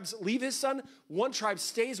 10 tribes leave his son, 1 tribe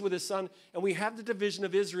stays with his son, and we have the division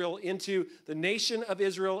of Israel into the nation of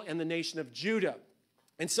Israel and the nation of Judah.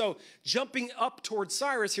 And so, jumping up towards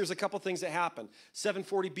Cyrus, here's a couple things that happen.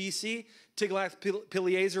 740 BC,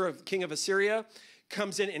 Tiglath-Pileser, king of Assyria,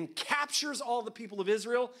 comes in and captures all the people of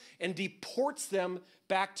Israel and deports them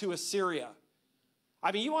back to Assyria.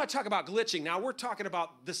 I mean, you want to talk about glitching. Now, we're talking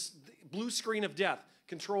about this blue screen of death.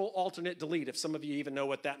 Control, alternate, delete, if some of you even know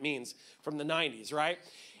what that means from the 90s, right?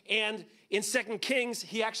 And in 2 Kings,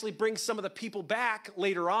 he actually brings some of the people back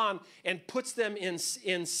later on and puts them in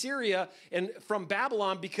Syria and from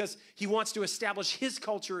Babylon because he wants to establish his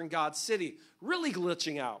culture in God's city, really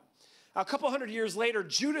glitching out. A couple hundred years later,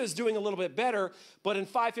 Judah is doing a little bit better, but in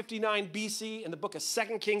 559 BC, in the book of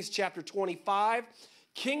 2 Kings, chapter 25,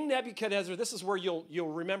 King Nebuchadnezzar, this is where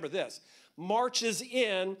you'll remember this, marches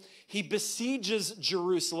in, he besieges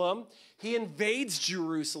Jerusalem, he invades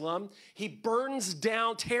Jerusalem, he burns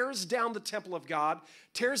down, tears down the temple of God,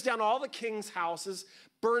 tears down all the king's houses,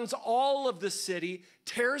 burns all of the city,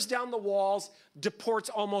 tears down the walls, deports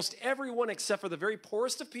almost everyone except for the very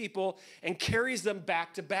poorest of people, and carries them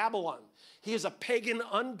back to Babylon. He is a pagan,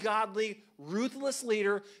 ungodly, ruthless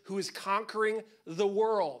leader who is conquering the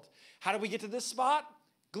world. How did we get to this spot?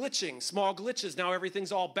 Glitching, small glitches. Now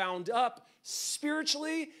everything's all bound up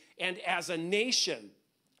spiritually and as a nation.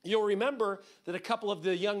 You'll remember that a couple of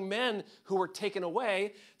the young men who were taken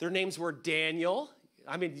away, their names were Daniel.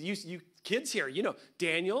 I mean, you kids here, you know,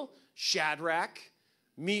 Daniel, Shadrach,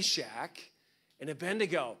 Meshach, and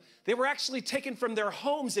Abednego. They were actually taken from their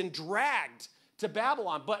homes and dragged to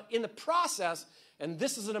Babylon. But in the process, and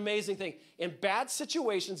this is an amazing thing, in bad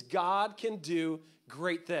situations, God can do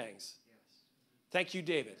great things. Thank you,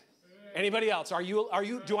 David. Anybody else? Are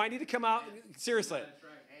you, do I need to come out? Seriously.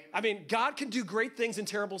 I mean, God can do great things in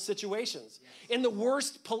terrible situations. In the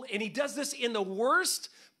worst, and he does this in the worst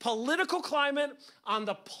political climate on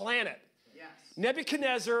the planet. Yes.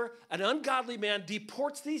 Nebuchadnezzar, an ungodly man,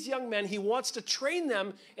 deports these young men. He wants to train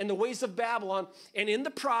them in the ways of Babylon. And in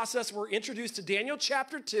the process, we're introduced to Daniel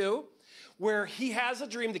chapter 2, where he has a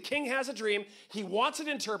dream, the king has a dream, he wants it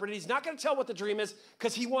interpreted. He's not going to tell what the dream is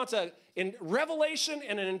because he wants a revelation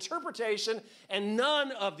and an interpretation, and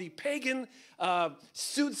none of the pagan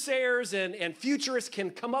soothsayers and futurists can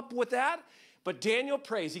come up with that. But Daniel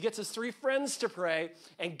prays. He gets his 3 friends to pray,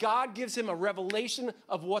 and God gives him a revelation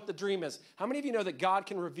of what the dream is. How many of you know that God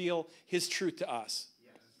can reveal his truth to us?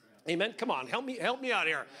 Amen. Come on, help me out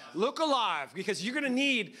here. Look alive, because you're going to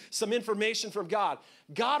need some information from God.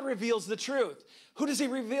 God reveals the truth. Who does he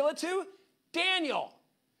reveal it to? Daniel.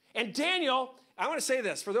 And Daniel, I want to say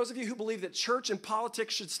this. For those of you who believe that church and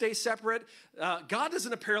politics should stay separate, God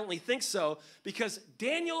doesn't apparently think so, because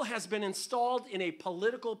Daniel has been installed in a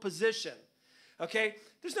political position. Okay?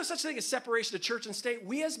 There's no such thing as separation of church and state.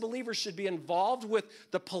 We as believers should be involved with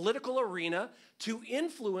the political arena to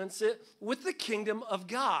influence it with the kingdom of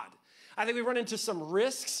God. I think we run into some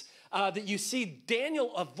risks that you see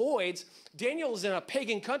Daniel avoids. Daniel is in a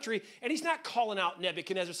pagan country, and he's not calling out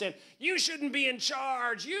Nebuchadnezzar saying, you shouldn't be in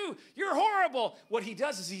charge, you're horrible. What he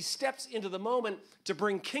does is he steps into the moment to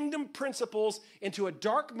bring kingdom principles into a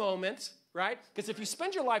dark moment, right? Because if you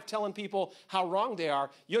spend your life telling people how wrong they are,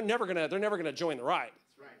 they're never gonna join the right.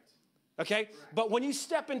 Okay? Right. But when you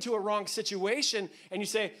step into a wrong situation and you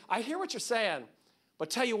say, I hear what you're saying,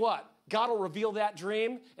 but tell you what, God will reveal that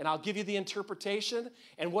dream and I'll give you the interpretation.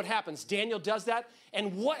 And what happens? Daniel does that.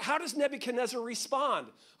 And how does Nebuchadnezzar respond?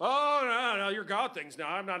 Oh, no, your God things. No,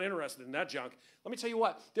 I'm not interested in that junk. Let me tell you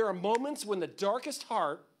what, there are moments when the darkest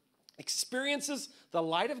heart experiences the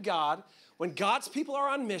light of God, when God's people are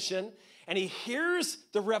on mission and he hears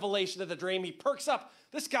the revelation of the dream, he perks up.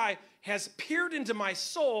 This guy has peered into my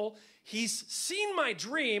soul. He's seen my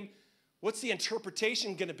dream. What's the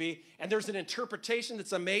interpretation going to be? And there's an interpretation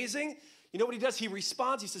that's amazing. You know what he does? He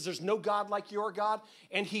responds. He says, there's no God like your God.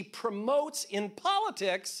 And he promotes in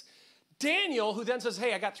politics Daniel, who then says,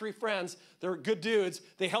 hey, I got 3 friends. They're good dudes.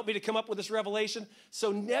 They helped me to come up with this revelation.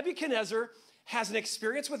 So Nebuchadnezzar has an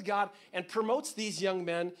experience with God and promotes these young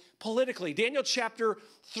men politically. Daniel chapter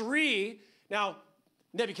 3. Now,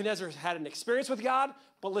 Nebuchadnezzar had an experience with God,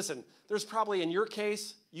 but listen, there's probably in your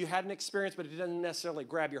case, you had an experience, but it didn't necessarily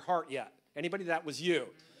grab your heart yet. Anybody? That was you.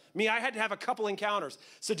 Me, I had to have a couple encounters.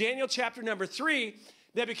 So Daniel chapter number 3,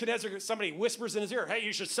 Nebuchadnezzar, somebody whispers in his ear, hey,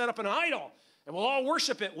 you should set up an idol, and we'll all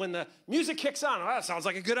worship it when the music kicks on. Oh, that sounds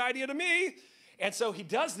like a good idea to me. And so he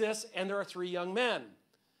does this, and there are 3 young men,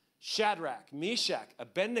 Shadrach, Meshach,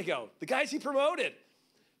 Abednego, the guys he promoted,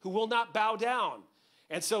 who will not bow down.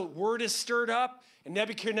 And so word is stirred up, and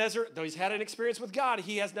Nebuchadnezzar, though he's had an experience with God,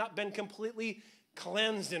 he has not been completely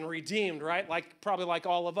cleansed and redeemed, right? Probably like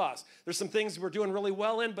all of us. There's some things we're doing really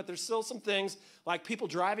well in, but there's still some things like people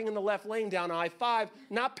driving in the left lane down I-5,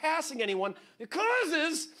 not passing anyone. It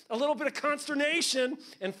causes a little bit of consternation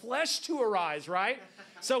and flesh to arise, right?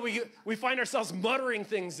 So we find ourselves muttering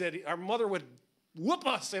things that our mother would whoop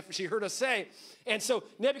us if she heard us say. And so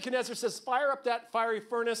Nebuchadnezzar says, fire up that fiery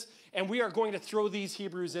furnace, and we are going to throw these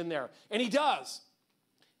Hebrews in there. And he does.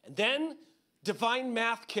 And then divine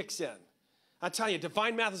math kicks in. I tell you,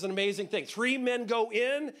 divine math is an amazing thing. 3 men go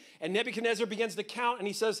in, and Nebuchadnezzar begins to count, and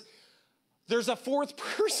he says, there's a 4th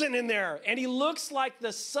person in there, and he looks like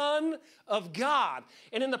the Son of God.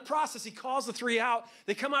 And in the process, he calls the 3 out.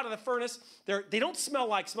 They come out of the furnace. They don't smell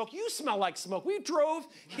like smoke. You smell like smoke. We drove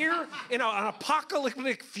here in an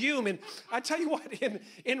apocalyptic fume. And I tell you what,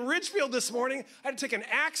 in Ridgefield this morning, I had to take an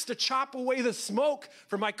axe to chop away the smoke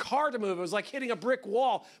for my car to move. It was like hitting a brick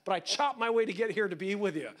wall, but I chopped my way to get here to be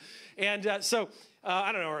with you. And so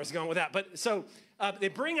I don't know where I was going with that. But so they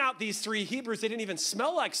bring out these 3 Hebrews. They didn't even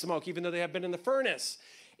smell like smoke, even though they had been in the furnace.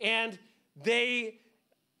 And they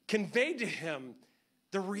conveyed to him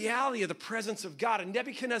the reality of the presence of God. And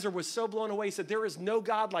Nebuchadnezzar was so blown away. He said, there is no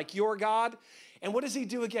God like your God. And what does he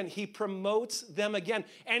do again? He promotes them again.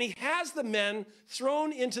 And he has the men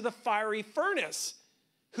thrown into the fiery furnace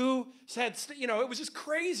who said, you know, it was just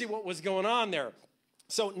crazy what was going on there.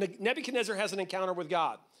 So Nebuchadnezzar has an encounter with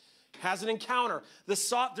God. Has an encounter.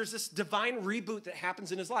 There's this divine reboot that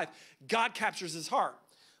happens in his life. God captures his heart.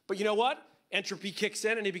 But you know what? Entropy kicks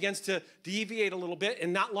in and he begins to deviate a little bit.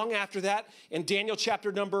 And not long after that, in Daniel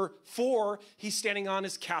chapter number 4, he's standing on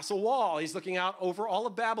his castle wall. He's looking out over all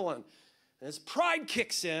of Babylon. And his pride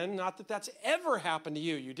kicks in. Not that that's ever happened to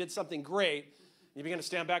you. You did something great. You begin to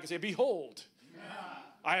stand back and say, behold,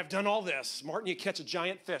 I have done all this. Martin, you catch a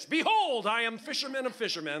giant fish. Behold, I am fisherman of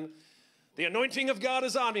fishermen. The anointing of God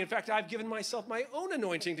is on me. In fact, I've given myself my own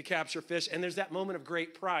anointing to capture fish. And there's that moment of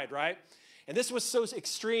great pride, right? And this was so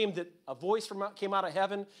extreme that a voice came out of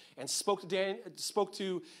heaven and spoke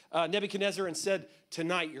to Nebuchadnezzar and said,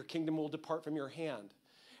 tonight your kingdom will depart from your hand.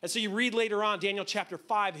 And so you read later on, Daniel chapter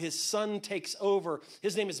 5, his son takes over.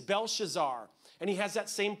 His name is Belshazzar. And he has that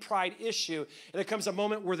same pride issue. And there comes a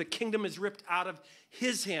moment where the kingdom is ripped out of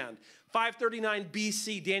his hand. 539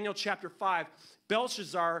 BC, Daniel chapter 5,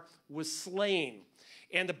 Belshazzar was slain.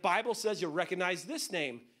 And the Bible says, you'll recognize this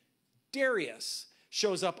name, Darius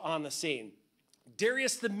shows up on the scene.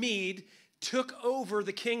 Darius the Mede took over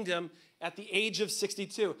the kingdom at the age of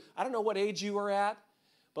 62. I don't know what age you are at,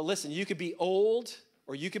 but listen, you could be old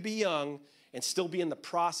or you could be young and still be in the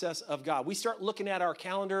process of God. We start looking at our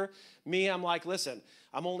calendar. Me, I'm like, listen,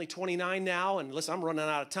 I'm only 29 now, and listen, I'm running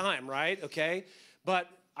out of time, right? Okay? But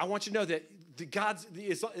I want you to know that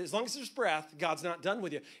as long as there's breath, God's not done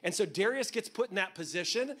with you. And so Darius gets put in that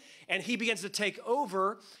position, and he begins to take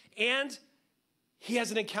over, and he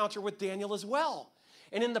has an encounter with Daniel as well.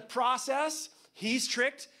 And in the process, he's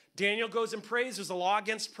tricked. Daniel goes and prays. There's a law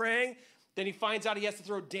against praying. Then he finds out he has to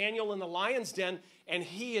throw Daniel in the lion's den, and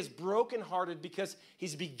he is brokenhearted because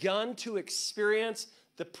he's begun to experience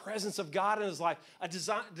the presence of God in his life. A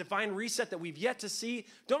divine reset that we've yet to see,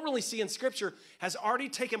 don't really see in Scripture, has already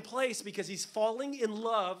taken place because he's falling in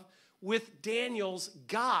love with Daniel's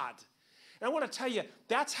God. And I want to tell you,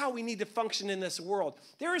 that's how we need to function in this world.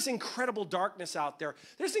 There is incredible darkness out there.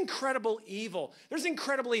 There's incredible evil. There's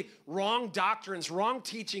incredibly wrong doctrines, wrong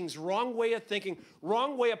teachings, wrong way of thinking,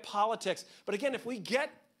 wrong way of politics. But again, if we get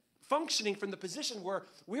functioning from the position where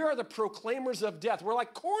we are the proclaimers of death, we're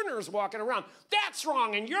like corners walking around. That's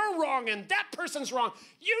wrong, and you're wrong, and that person's wrong.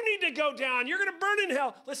 You need to go down. You're going to burn in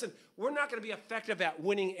hell. Listen, we're not going to be effective at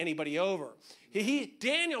winning anybody over.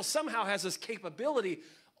 Daniel somehow has this capability.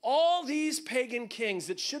 All these pagan kings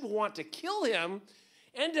that should want to kill him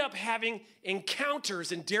end up having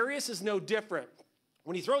encounters, and Darius is no different.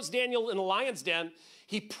 When he throws Daniel in a lion's den,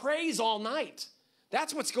 he prays all night.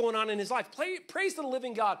 That's what's going on in his life. Praise to the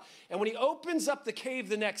living God. And when he opens up the cave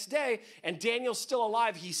the next day and Daniel's still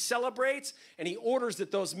alive, he celebrates and he orders that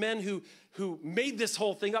those men who made this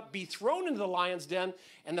whole thing up be thrown into the lion's den.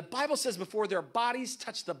 And the Bible says before their bodies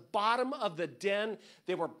touched the bottom of the den,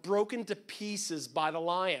 they were broken to pieces by the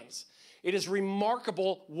lions. It is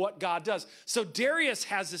remarkable what God does. So Darius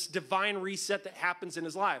has this divine reset that happens in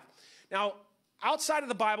his life. Now, outside of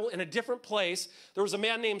the Bible, in a different place, there was a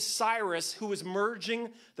man named Cyrus who was merging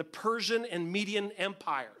the Persian and Median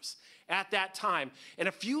empires at that time. And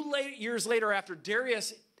a few years later, after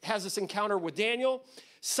Darius has this encounter with Daniel,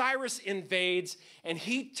 Cyrus invades, and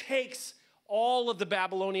he takes all of the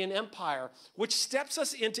Babylonian Empire, which steps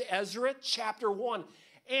us into Ezra chapter 1.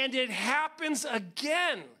 And it happens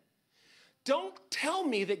again. Don't tell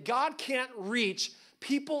me that God can't reach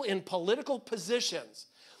people in political positions.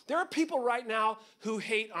 There are people right now who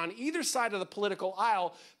hate on either side of the political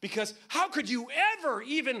aisle because how could you ever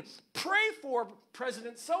even pray for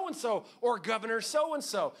President so-and-so or Governor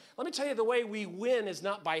so-and-so? Let me tell you, the way we win is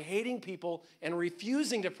not by hating people and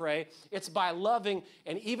refusing to pray. It's by loving.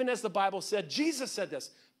 And even as the Bible said, Jesus said this,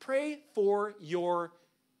 pray for your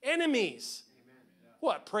enemies. Amen.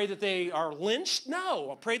 What, pray that they are lynched?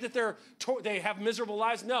 No. Pray that they have miserable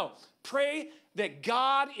lives? No. Pray that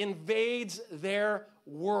God invades their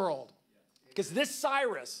world. Because this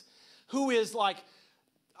Cyrus, who is like,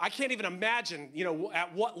 I can't even imagine,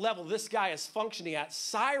 at what level this guy is functioning at.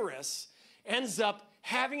 Cyrus ends up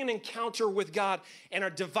having an encounter with God and a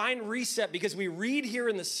divine reset, because we read here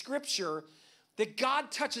in the scripture that God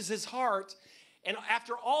touches his heart. And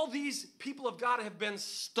after all these people of God have been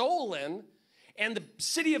stolen and the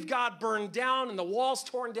city of God burned down and the walls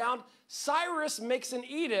torn down, Cyrus makes an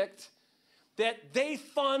edict that they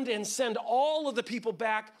fund and send all of the people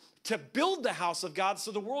back to build the house of God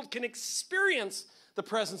so the world can experience the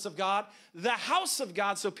presence of God, the house of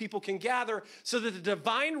God, so people can gather, so that the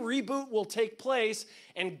divine reboot will take place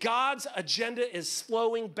and God's agenda is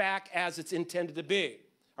flowing back as it's intended to be.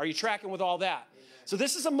 Are you tracking with all that? So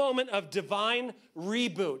this is a moment of divine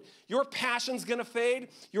reboot. Your passion's going to fade.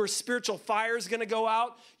 Your spiritual fire is going to go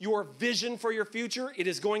out. Your vision for your future, it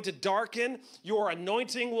is going to darken. Your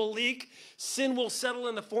anointing will leak. Sin will settle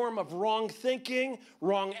in the form of wrong thinking,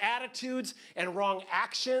 wrong attitudes, and wrong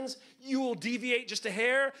actions. You will deviate just a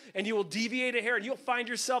hair, and you will deviate a hair, and you'll find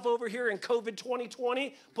yourself over here in COVID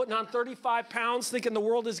 2020, putting on 35 pounds, thinking the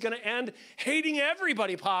world is going to end, hating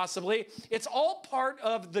everybody possibly. It's all part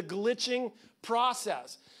of the glitching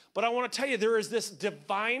process. But I want to tell you, there is this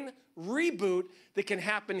divine reboot that can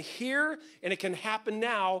happen here, and it can happen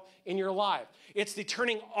now in your life. It's the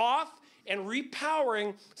turning off and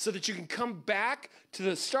repowering so that you can come back to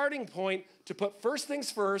the starting point to put first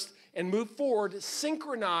things first and move forward,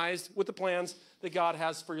 synchronized with the plans that God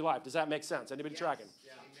has for your life. Does that make sense? Anybody tracking?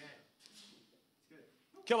 Yeah.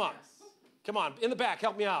 Come on. Come on. In the back,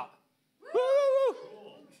 help me out. Woo!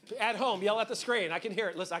 At home, yell at the screen. I can hear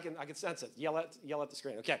it. Listen, I can sense it. Yell at the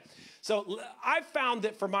screen. Okay. So I've found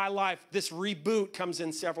that for my life, this reboot comes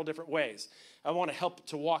in several different ways. I want to help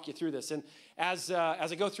to walk you through this. And as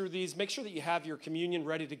I go through these, make sure that you have your communion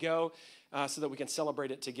ready to go so that we can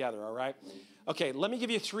celebrate it together, all right? Okay, let me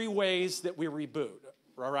give you 3 ways that we reboot,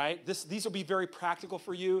 all right? These will be very practical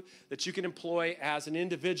for you that you can employ as an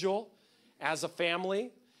individual, as a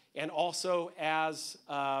family, and also as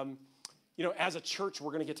as a church.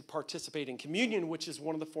 We're going to get to participate in communion, which is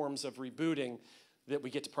one of the forms of rebooting that we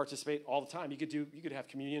get to participate all the time. You could have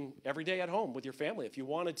communion every day at home with your family if you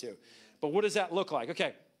wanted to. But what does that look like?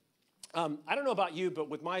 Okay, I don't know about you, but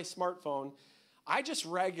with my smartphone, I just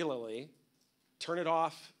regularly turn it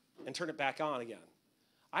off and turn it back on again.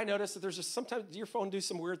 I notice that there's just sometimes your phone do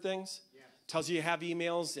some weird things. Yeah. Tells you have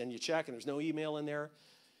emails and you check and there's no email in there.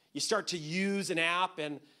 You start to use an app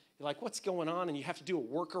and you're like, what's going on? And you have to do a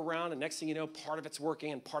workaround, and next thing you know, part of it's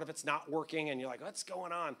working and part of it's not working, and you're like, what's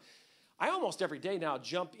going on? I almost every day now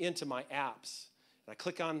jump into my apps, and I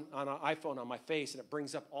click on an iPhone on my face, and it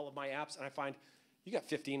brings up all of my apps, and I find you got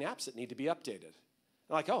 15 apps that need to be updated.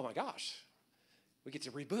 I'm like, oh my gosh, we get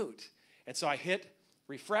to reboot. And so I hit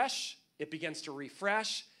refresh, it begins to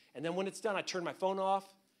refresh, and then when it's done, I turn my phone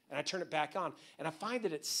off, and I turn it back on, and I find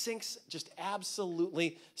that it syncs just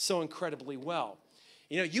absolutely so incredibly well.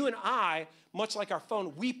 You and I, much like our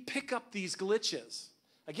phone, we pick up these glitches.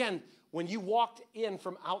 Again, when you walked in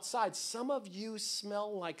from outside, some of you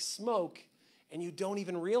smell like smoke and you don't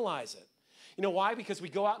even realize it. You know why? Because we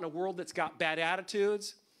go out in a world that's got bad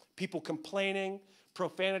attitudes, people complaining,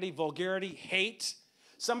 profanity, vulgarity, hate.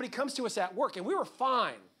 Somebody comes to us at work and we were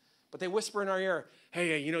fine, but they whisper in our ear,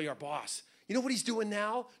 hey, your boss. You know what he's doing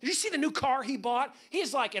now? Did you see the new car he bought?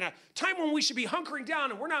 He's like, in a time when we should be hunkering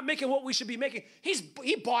down and we're not making what we should be making,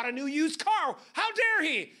 he bought a new used car. How dare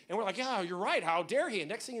he? And we're like, yeah, you're right. How dare he? And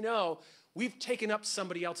next thing you know, we've taken up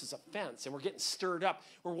somebody else's offense and we're getting stirred up.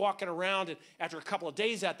 We're walking around, and after a couple of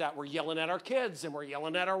days at that, we're yelling at our kids and we're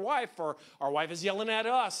yelling at our wife, or our wife is yelling at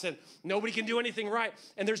us, and nobody can do anything right.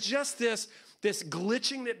 And there's just this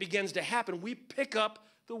glitching that begins to happen. We pick up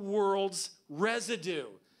the world's residue.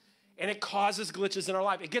 and it causes glitches in our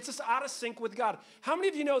life. It gets us out of sync with God. How many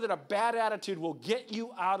of you know that a bad attitude will get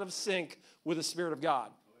you out of sync with the Spirit of God?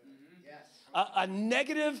 Yes. A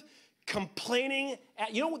negative, complaining,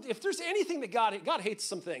 if there's anything that God hates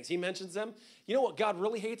some things. He mentions them. You know what God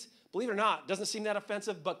really hates? Believe it or not, doesn't seem that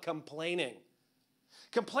offensive, but complaining.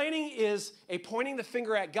 Complaining is a pointing the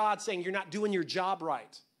finger at God saying you're not doing your job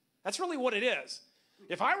right. That's really what it is.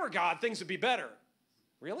 If I were God, things would be better.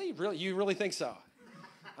 Really? You really think so?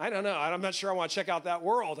 I don't know. I'm not sure I want to check out that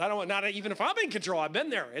world. Not even if I'm in control. I've been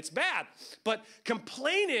there. It's bad. But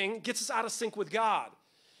complaining gets us out of sync with God.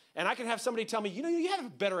 And I can have somebody tell me, you have a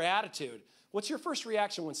better attitude. What's your first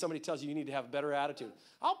reaction when somebody tells you you need to have a better attitude?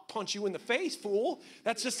 I'll punch you in the face, fool.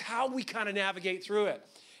 That's just how we kind of navigate through it.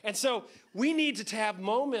 And so we need to have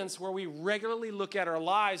moments where we regularly look at our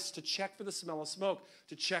lives to check for the smell of smoke,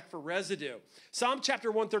 to check for residue. Psalm chapter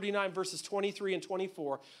 139, verses 23 and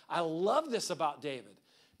 24. I love this about David.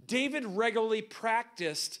 David regularly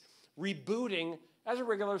practiced rebooting as a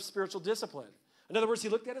regular spiritual discipline. In other words, he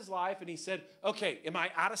looked at his life and he said, okay, am I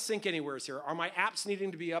out of sync anywhere here? Are my apps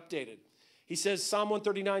needing to be updated? He says, Psalm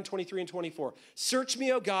 139, 23 and 24. Search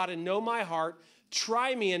me, O God, and know my heart.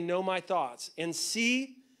 Try me and know my thoughts. And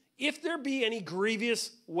see if there be any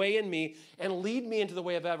grievous way in me, and lead me into the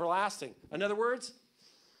way of everlasting. In other words,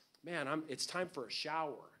 man, it's time for a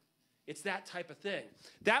shower. It's that type of thing.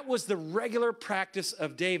 That was the regular practice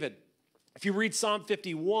of David. If you read Psalm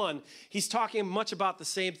 51, he's talking much about the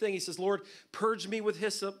same thing. He says, Lord, purge me with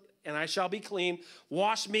hyssop, and I shall be clean.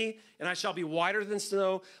 Wash me, and I shall be whiter than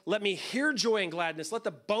snow. Let me hear joy and gladness. Let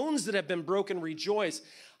the bones that have been broken rejoice.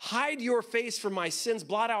 Hide your face from my sins.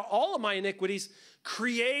 Blot out all of my iniquities.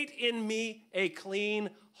 Create in me a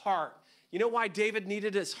clean heart. You know why David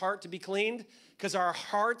needed his heart to be cleaned? Because our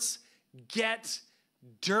hearts get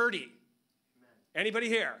dirty. Anybody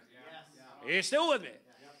here? Yes. Are you still with me?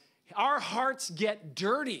 Our hearts get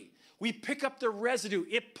dirty. We pick up the residue.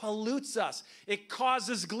 It pollutes us. It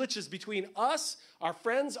causes glitches between us, our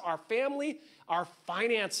friends, our family, our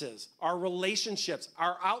finances, our relationships,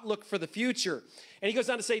 our outlook for the future. And he goes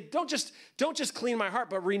on to say, don't just clean my heart,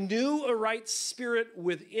 but renew a right spirit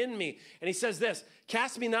within me. And he says this,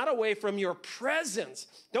 cast me not away from your presence.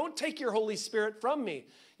 Don't take your Holy Spirit from me.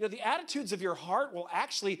 The attitudes of your heart will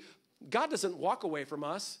actually, God doesn't walk away from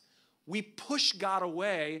us. We push God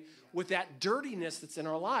away with that dirtiness that's in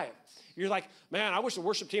our life. You're like, man, I wish the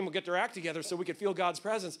worship team would get their act together so we could feel God's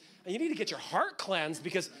presence. And you need to get your heart cleansed,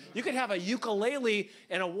 because you could have a ukulele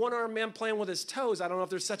and a one-armed man playing with his toes. I don't know if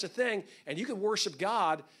there's such a thing. And you can worship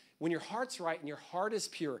God when your heart's right and your heart is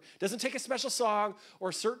pure. It doesn't take a special song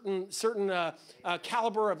or certain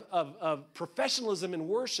caliber of professionalism in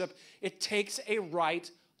worship. It takes a right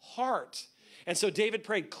heart. And so David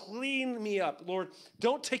prayed, clean me up, Lord.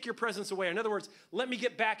 Don't take your presence away. In other words, let me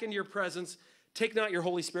get back into your presence. Take not your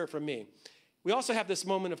Holy Spirit from me. We also have this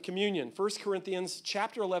moment of communion. 1 Corinthians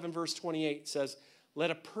chapter 11, verse 28 says,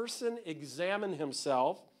 let a person examine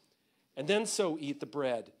himself and then so eat the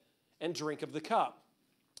bread and drink of the cup.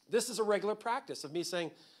 This is a regular practice of me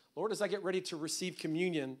saying, Lord, as I get ready to receive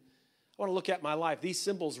communion, I want to look at my life. These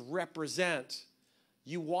symbols represent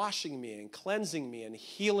you washing me and cleansing me and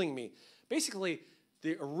healing me. Basically,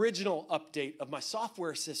 the original update of my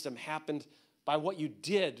software system happened by what you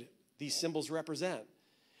did these symbols represent.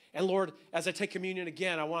 And Lord, as I take communion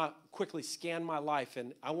again, I want to quickly scan my life,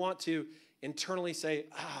 and I want to internally say,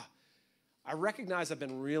 I recognize I've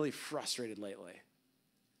been really frustrated lately.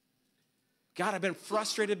 God, I've been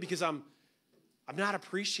frustrated because I'm not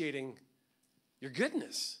appreciating your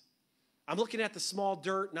goodness. I'm looking at the small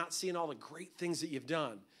dirt, not seeing all the great things that you've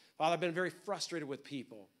done. Father, I've been very frustrated with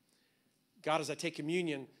people. God, as I take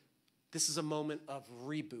communion, this is a moment of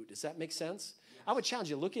reboot. Does that make sense? Yes. I would challenge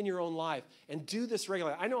you, look in your own life and do this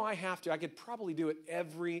regularly. I know I have to. I could probably do it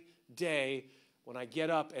every day when I get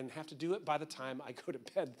up, and have to do it by the time I go to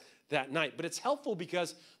bed that night. But it's helpful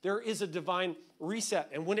because there is a divine reset.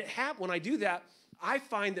 And when I do that, I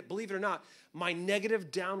find that, believe it or not, my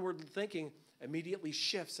negative downward thinking immediately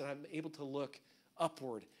shifts, and I'm able to look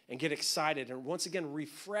upward and get excited and once again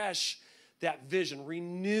refresh that vision,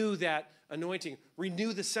 renew that anointing,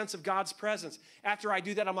 renew the sense of God's presence. After I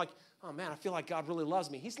do that, I'm like, oh man, I feel like God really loves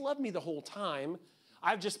me. He's loved me the whole time.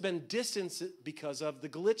 I've just been distanced because of the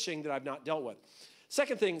glitching that I've not dealt with.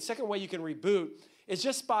 Second way you can reboot is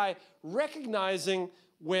just by recognizing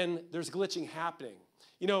when there's glitching happening.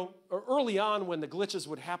 Early on when the glitches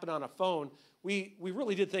would happen on a phone, we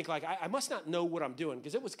really did think like, I must not know what I'm doing,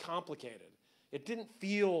 because it was complicated. It didn't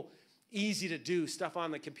feel easy to do stuff on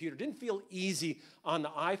the computer. It didn't feel easy on the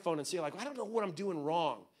iPhone, and so you're like, I don't know what I'm doing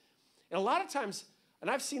wrong. And a lot of times, and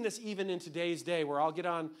I've seen this even in today's day, where I'll get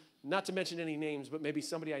on not to mention any names, but maybe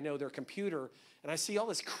somebody I know, their computer, and I see all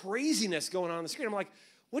this craziness going on the screen. I'm like,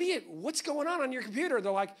 what's going on your computer?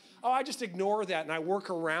 They're like, oh, I just ignore that, and I work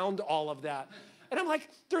around all of that. And I'm like,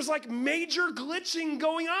 there's like major glitching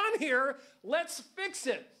going on here. Let's fix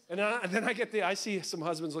it. And then I see some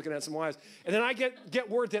husbands looking at some wives. And then I get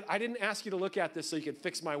word that I didn't ask you to look at this so you could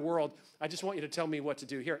fix my world. I just want you to tell me what to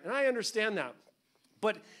do here. And I understand that.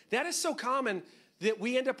 But that is so common that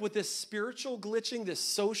we end up with this spiritual glitching, this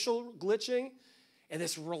social glitching, and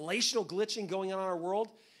this relational glitching going on in our world.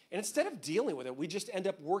 And instead of dealing with it, we just end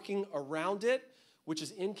up working around it, which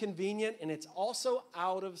is inconvenient, and it's also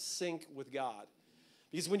out of sync with God.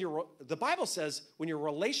 Because the Bible says when your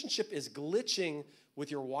relationship is glitching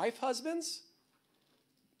with your wife, husbands,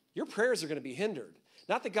 your prayers are going to be hindered.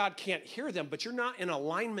 Not that God can't hear them, but you're not in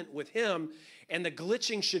alignment with him, and the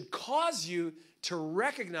glitching should cause you to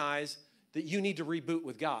recognize that you need to reboot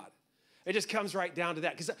with God. It just comes right down to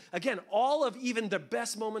that. Because again, all of even the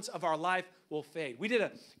best moments of our life will fade. We did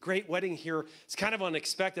a great wedding here. It's kind of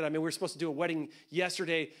unexpected. I mean, we were supposed to do a wedding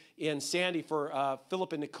yesterday in Sandy for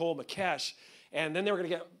Philip and Nicole McKesh. And then they were going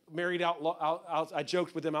to get married out. I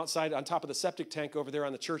joked with them outside on top of the septic tank over there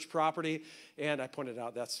on the church property. And I pointed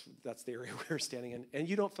out that's the area we were standing in. And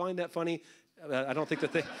you don't find that funny? I don't think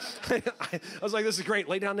that they... I was like, this is great.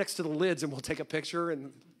 Lay down next to the lids and we'll take a picture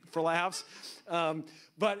and for laughs.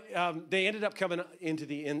 But they ended up coming into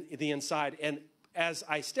the inside. And as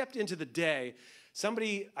I stepped into the day,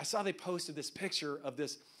 I saw they posted this picture of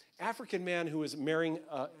this African man who was marrying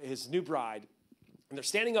his new bride. And they're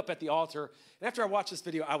standing up at the altar. And after I watched this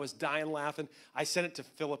video, I was dying laughing. I sent it to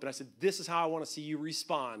Philip, and I said, this is how I want to see you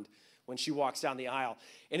respond when she walks down the aisle.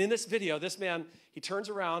 And in this video, this man, he turns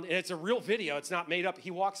around, and it's a real video. It's not made up. He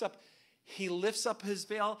walks up, he lifts up his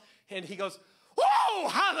veil, and he goes, whoa,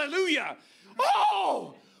 hallelujah.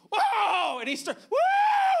 Whoa, whoa. And he starts,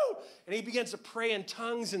 woo. And he begins to pray in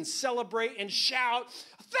tongues and celebrate and shout,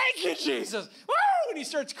 thank you, Jesus. Woo. And he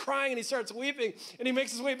starts crying and he starts weeping and he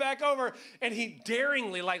makes his way back over and he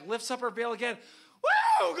daringly lifts up her veil again.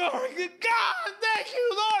 Woo! Glory to God! Thank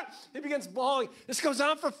you, Lord! He begins bawling. This goes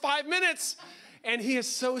on for 5 minutes. And he is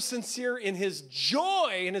so sincere in his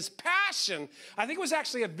joy and his passion. I think it was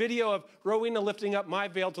actually a video of Rowena lifting up my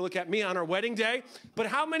veil to look at me on our wedding day. But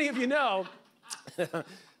how many of you know...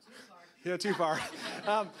 Yeah, too far.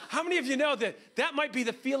 How many of you know that might be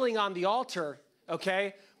the feeling on the altar,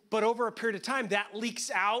 okay? But over a period of time, that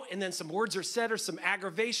leaks out, and then some words are said or some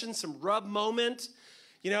aggravation, some rub moment,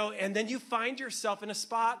 and then you find yourself in a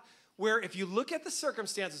spot where if you look at the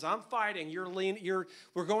circumstances, I'm fighting,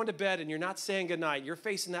 we're going to bed, and you're not saying goodnight. You're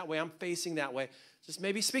facing that way, I'm facing that way. Just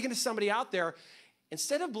maybe speaking to somebody out there,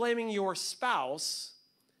 instead of blaming your spouse,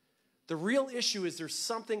 the real issue is there's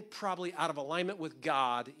something probably out of alignment with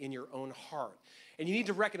God in your own heart. And you need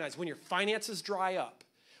to recognize when your finances dry up,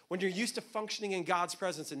 when you're used to functioning in God's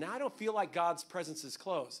presence, and now I don't feel like God's presence is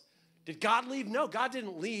close. Did God leave? No, God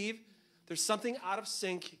didn't leave. There's something out of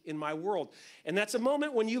sync in my world. And that's a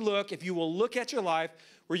moment when if you will look at your life,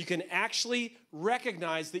 where you can actually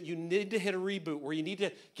recognize that you need to hit a reboot, where you need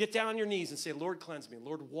to get down on your knees and say, Lord, cleanse me.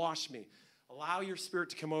 Lord, wash me. Allow your spirit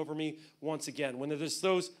to come over me once again. When there's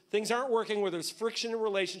those things aren't working, where there's friction in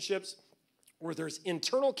relationships, where there's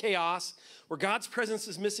internal chaos, where God's presence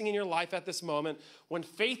is missing in your life at this moment, when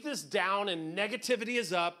faith is down and negativity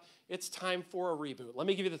is up, it's time for a reboot. Let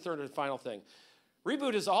me give you the third and final thing.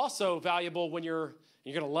 Reboot is also valuable when you're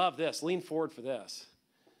going to love this. Lean forward for this.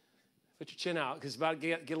 Put your chin out, because about to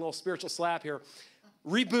get a little spiritual slap here.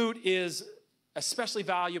 Reboot is especially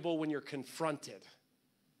valuable when you're confronted,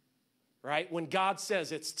 right? When God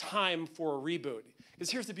says it's time for a reboot.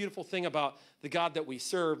 Because here's the beautiful thing about the God that we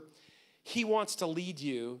serve. He wants to lead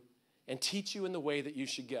you and teach you in the way that you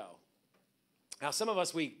should go. Now, some of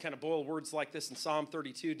us, we kind of boil words like this in Psalm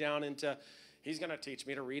 32 down into, he's going to teach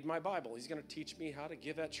me to read my Bible. He's going to teach me how to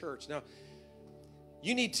give at church. Now,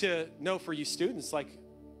 you need to know for you students,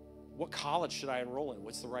 what college should I enroll in?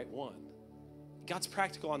 What's the right one? God's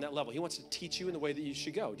practical on that level. He wants to teach you in the way that you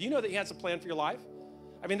should go. Do you know that he has a plan for your life?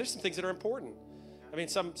 I mean, there's some things that are important. I mean,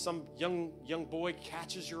 some young boy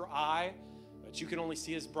catches your eye, but you can only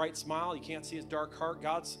see his bright smile. You can't see his dark heart.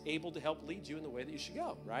 God's able to help lead you in the way that you should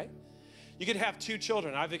go, right? You could have 2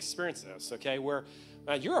 children. I've experienced this, okay, where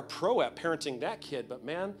you're a pro at parenting that kid, but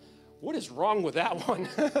man, what is wrong with that one?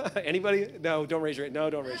 Anybody? No, don't raise your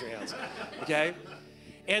hands, okay?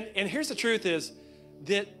 And here's the truth is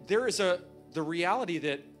that there is the reality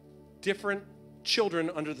that different children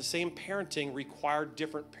under the same parenting require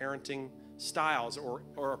different parenting styles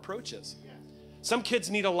or approaches. Some kids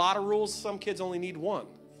need a lot of rules. Some kids only need one.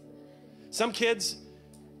 Some kids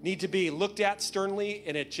need to be looked at sternly,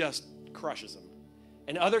 and it just crushes them.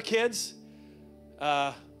 And other kids,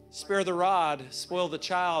 spare the rod, spoil the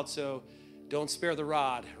child, so don't spare the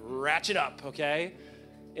rod. Ratchet up, okay?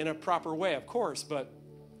 In a proper way, of course, but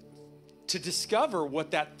to discover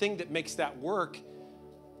what that thing that makes that work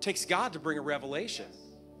takes God to bring a revelation.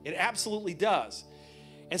 It absolutely does.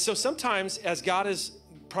 And so sometimes, as God has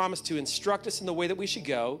promised to instruct us in the way that we should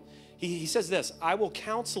go, he says this, I will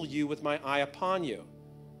counsel you with my eye upon you.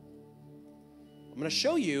 I'm going to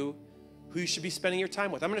show you who you should be spending your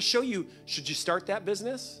time with. I'm going to show you, should you start that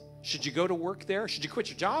business? Should you go to work there? Should you quit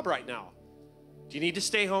your job right now? Do you need to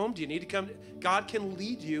stay home? Do you need to come? God can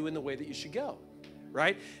lead you in the way that you should go,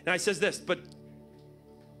 right? And I says this, but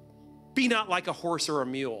be not like a horse or a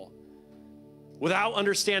mule, without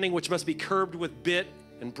understanding, which must be curbed with bit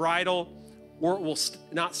and bridle, or it will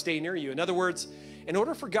not stay near you. In other words, in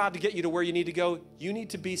order for God to get you to where you need to go, you need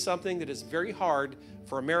to be something that is very hard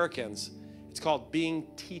for Americans. It's called being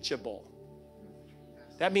teachable.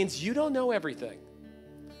 That means you don't know everything.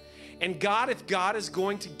 And God, if God is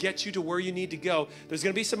going to get you to where you need to go, there's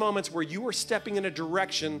going to be some moments where you are stepping in a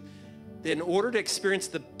direction that in order to experience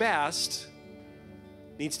the best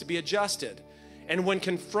needs to be adjusted. And when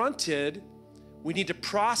confronted, we need to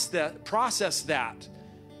process that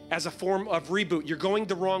as a form of reboot. You're going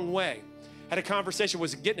the wrong way. Had a conversation,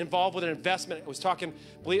 was getting involved with an investment. I was talking,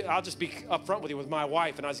 I'll just be upfront with you, with my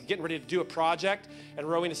wife, and I was getting ready to do a project, and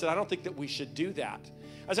Rowena said, I don't think that we should do that.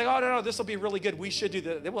 I was like, oh, no, this will be really good. We should do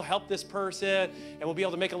that. It will help this person, and we'll be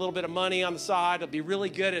able to make a little bit of money on the side. It'll be really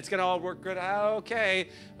good. It's going to all work good. Okay,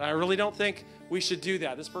 I really don't think we should do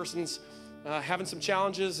that. This person's having some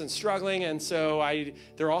challenges and struggling, and so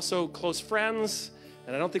they're also close friends,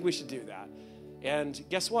 and I don't think we should do that. And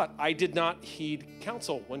guess what? I did not heed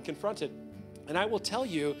counsel when confronted. And I will tell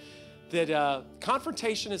you that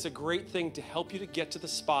confrontation is a great thing to help you to get to the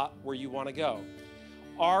spot where you want to go.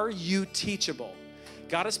 Are you teachable?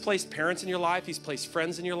 God has placed parents in your life. He's placed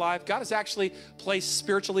friends in your life. God has actually placed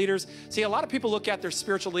spiritual leaders. See, a lot of people look at their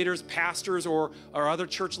spiritual leaders, pastors or other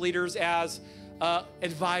church leaders as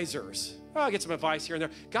advisors. Oh, I'll get some advice here and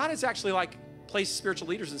there. God has actually placed spiritual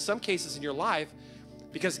leaders in some cases in your life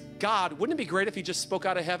because God, wouldn't it be great if he just spoke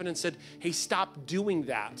out of heaven and said, hey, stop doing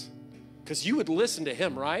that? Because you would listen to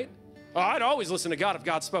him, right? Oh, I'd always listen to God if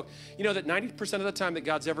God spoke. You know that 90% of the time that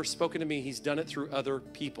God's ever spoken to me, he's done it through other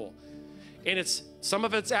people. And some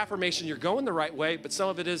of it's affirmation, you're going the right way, but some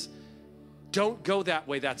of it is, don't go that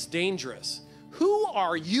way, that's dangerous. Who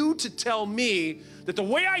are you to tell me that the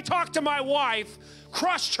way I talked to my wife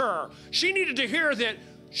crushed her? She needed to hear that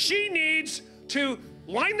she needs to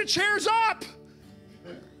line the chairs up.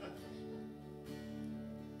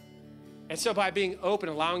 And so by being open,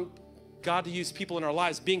 allowing God to use people in our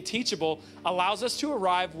lives, being teachable allows us to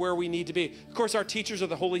arrive where we need to be. Of course, our teachers are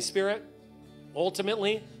the Holy Spirit,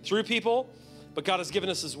 ultimately, through people, but God has given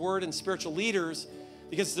us his word and spiritual leaders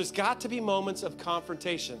because there's got to be moments of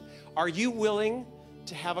confrontation. Are you willing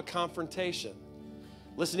to have a confrontation?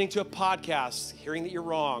 Listening to a podcast, hearing that you're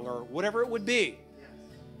wrong, or whatever it would be.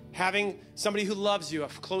 Having somebody who loves you, a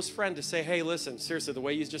close friend, to say, hey, listen, seriously, the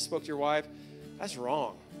way you just spoke to your wife, that's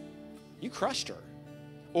wrong. You crushed her.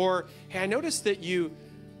 Or, hey, I noticed that you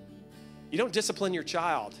don't discipline your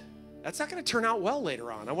child. That's not going to turn out well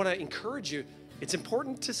later on. I want to encourage you. It's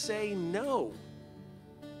important to say no.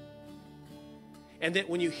 And that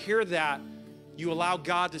when you hear that, you allow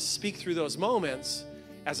God to speak through those moments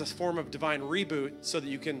as a form of divine reboot so that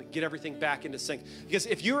you can get everything back into sync. Because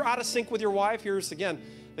if you're out of sync with your wife, here's again,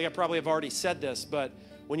 I think I probably have already said this, but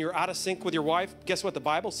when you're out of sync with your wife, guess what? The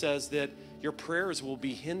Bible says that your prayers will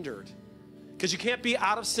be hindered. Because you can't be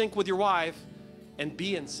out of sync with your wife and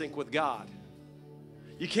be in sync with God.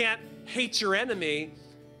 You can't hate your enemy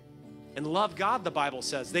and love God, the Bible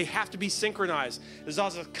says. They have to be synchronized. There's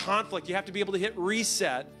also conflict. You have to be able to hit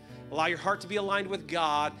reset, allow your heart to be aligned with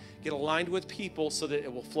God, get aligned with people so that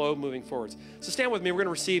it will flow moving forwards. So stand with me. We're going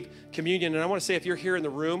to receive communion. And I want to say if you're here in the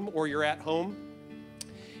room or you're at home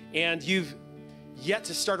and you've yet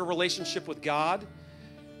to start a relationship with God,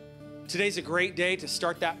 today's a great day to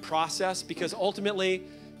start that process because ultimately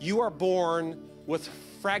you are born with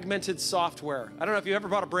fragmented software. I don't know if you ever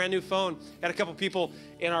bought a brand new phone. I had a couple people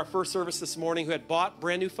in our first service this morning who had bought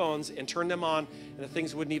brand new phones and turned them on and the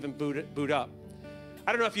things wouldn't even boot up.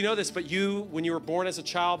 I don't know if you know this, but you, when you were born as a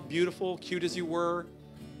child, beautiful, cute as you were,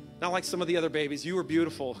 not like some of the other babies, you were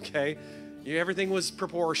beautiful, okay? Everything was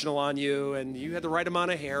proportional on you and you had the right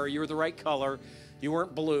amount of hair, you were the right color, you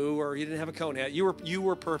weren't blue or you didn't have a cone hat. You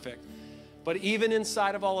were perfect. But even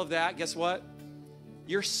inside of all of that, guess what?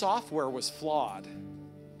 Your software was flawed.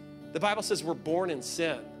 The Bible says we're born in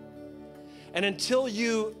sin. And until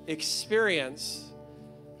you experience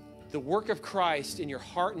the work of Christ in your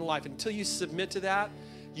heart and life, until you submit to that,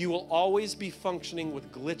 you will always be functioning with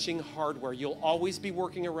glitching hardware. You'll always be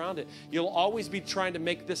working around it. You'll always be trying to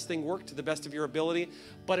make this thing work to the best of your ability,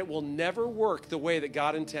 but it will never work the way that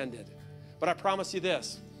God intended. But I promise you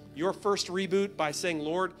this, your first reboot by saying,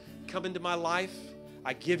 Lord, come into my life.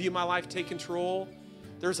 I give you my life, take control.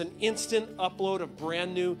 There's an instant upload of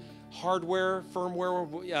brand new hardware,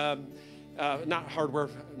 firmware, not hardware,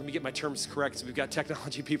 let me get my terms correct so we've got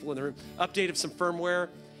technology people in the room. Update of some firmware,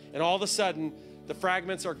 and all of a sudden, the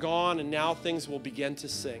fragments are gone, and now things will begin to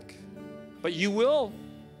sync. But you will,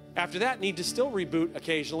 after that, need to still reboot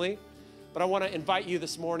occasionally. But I want to invite you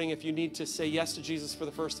this morning, if you need to say yes to Jesus for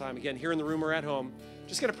the first time, again, here in the room or at home,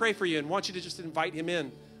 just going to pray for you and want you to just invite him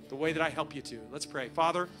in the way that I help you to. Let's pray.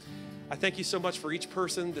 Father, I thank you so much for each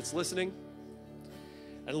person that's listening.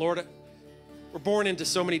 And Lord, we're born into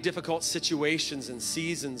so many difficult situations and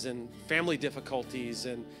seasons and family difficulties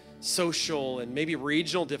and social and maybe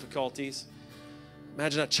regional difficulties.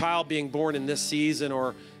 Imagine a child being born in this season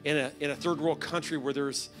or in a third world country where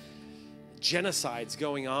there's genocides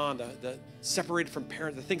going on, the separated from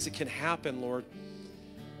parents, the things that can happen, Lord.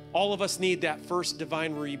 All of us need that first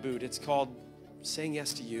divine reboot. It's called saying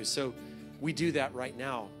yes to you. So we do that right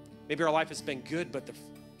now. Maybe our life has been good, but the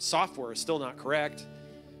software is still not correct.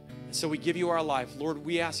 And so we give you our life. Lord,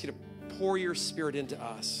 we ask you to pour your spirit into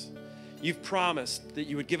us. You've promised that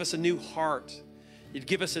you would give us a new heart. You'd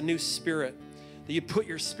give us a new spirit. That you put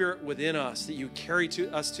your spirit within us, that you carry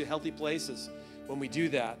us to healthy places when we do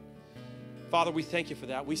that. Father, we thank you for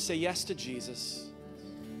that. We say yes to Jesus.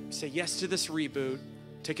 We say yes to this reboot.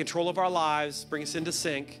 Take control of our lives. Bring us into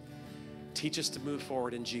sync. Teach us to move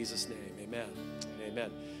forward in Jesus' name. Amen.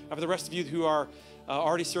 Amen. And for the rest of you who are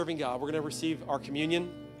already serving God, we're going to receive our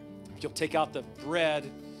communion. If you'll take out the bread.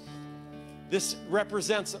 This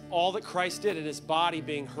represents all that Christ did in his body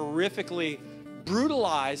being horrifically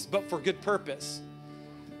brutalized, but for good purpose.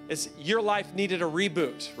 Your life needed a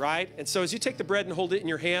reboot, right? And so as you take the bread and hold it in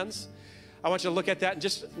your hands, I want you to look at that and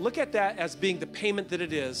just look at that as being the payment that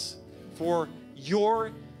it is for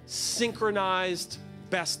your synchronized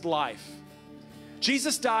best life.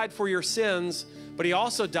 Jesus died for your sins, but he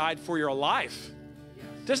also died for your life.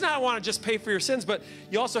 Does not want to just pay for your sins, but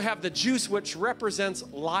you also have the juice which represents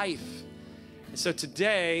life. And so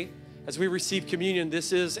today, as we receive communion,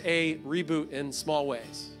 this is a reboot in small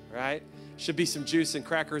ways, right? Should be some juice and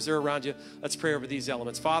crackers there around you. Let's pray over these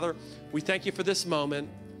elements. Father, we thank you for this moment,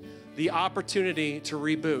 the opportunity to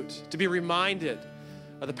reboot, to be reminded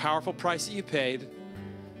of the powerful price that you paid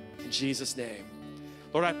in Jesus' name.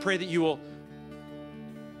 Lord, I pray that you will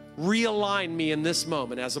realign me in this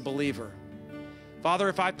moment as a believer. Father,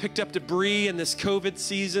 if I picked up debris in this COVID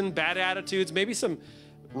season, bad attitudes, maybe some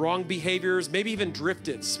wrong behaviors, maybe even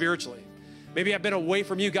drifted spiritually. Maybe I've been away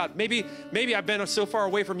from you, God. Maybe I've been so far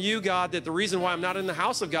away from you, God, that the reason why I'm not in the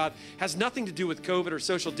house of God has nothing to do with COVID or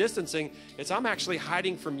social distancing. It's I'm actually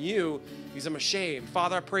hiding from you because I'm ashamed.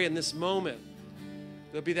 Father, I pray in this moment,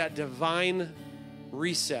 there'll be that divine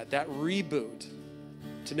reset, that reboot,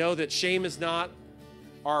 to know that shame is not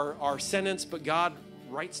our sentence, but God,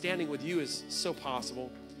 right standing with you is so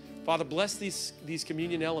possible. Father, bless these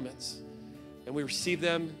communion elements. And we receive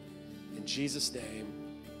them in Jesus' name.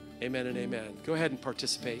 Amen and amen. Go ahead and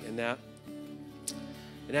participate in that.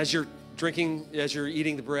 And as you're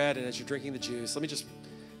eating the bread and as you're drinking the juice,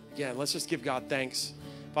 let's just give God thanks.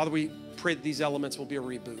 Father, we pray that these elements will be a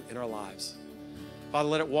reboot in our lives. Father,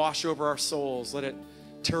 let it wash over our souls. Let it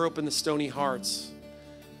tear open the stony hearts.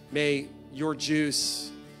 May your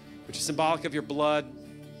juice, which is symbolic of your blood,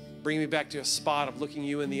 bring me back to a spot of looking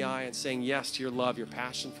you in the eye and saying yes to your love, your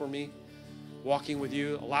passion for me. Walking with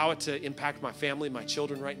you. Allow it to impact my family, my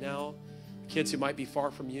children right now, kids who might be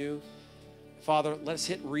far from you. Father, let us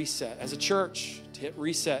hit reset as a church, to hit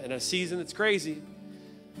reset in a season that's crazy,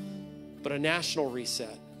 but a national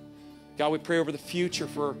reset. God, we pray over the future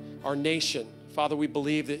for our nation. Father, we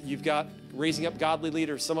believe that you've got raising up godly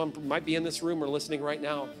leaders. Some of them might be in this room or listening right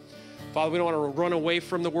now. Father, we don't want to run away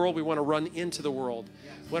from the world. We want to run into the world.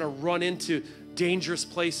 We want to run into dangerous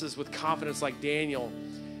places with confidence like Daniel.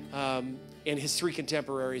 And his three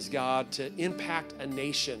contemporaries, God, to impact a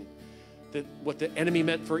nation, that what the enemy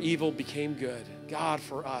meant for evil became good. God,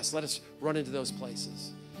 for us, let us run into those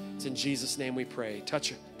places. It's in Jesus' name we pray.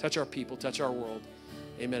 Touch our people, touch our world.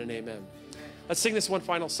 Amen and amen. Let's sing this one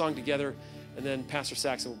final song together, and then Pastor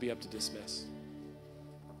Saxon will be up to dismiss.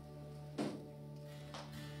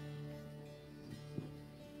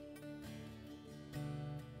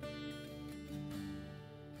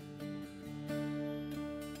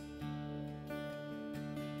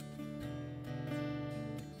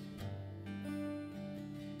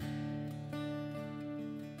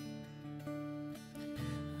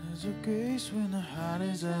 There's a grace when the heart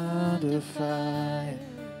is under fire.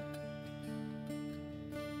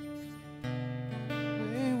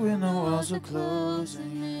 Way when the walls are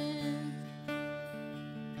closing in.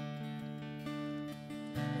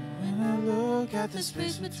 When I look at the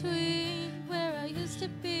space between where I used to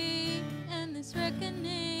be and this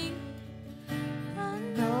reckoning, I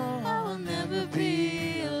know I will never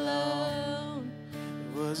be alone.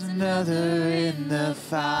 There was another in the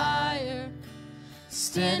fire,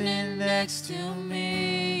 standing next to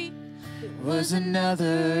me. There was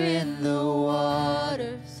another in the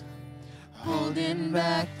waters, holding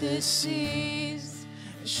back the seas.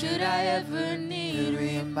 Should I ever need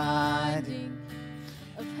reminding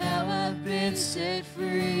of how I've been set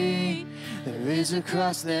free, there is a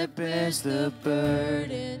cross that bears the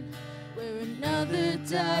burden, where another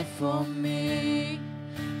died for me.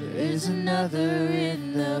 There is another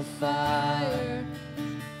in the fire.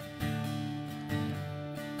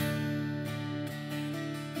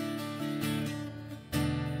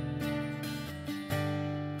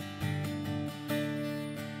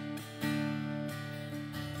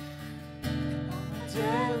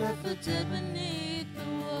 Dead beneath the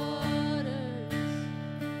waters,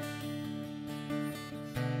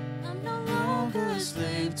 I'm no longer a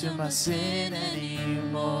slave to my sin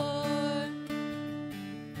anymore.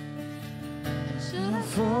 Should I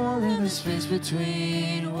fall in the space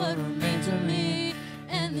between what remains of me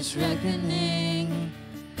and this reckoning?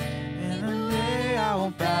 In a way I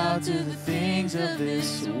won't bow to the things of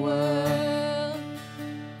this world.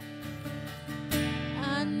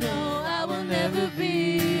 I know I will never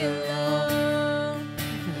be alone.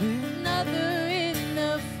 Another in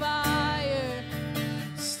the fire,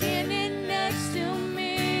 standing next to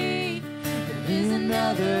me. There is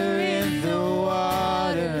another in the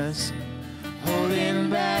waters, holding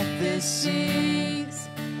back the seas.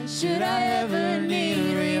 And should I ever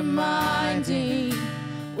need reminding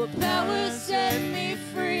what power set me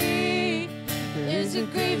free, there's a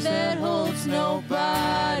grave that holds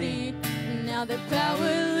nobody. Now that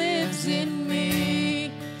power lives in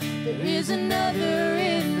me. There is another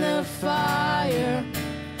in the fire.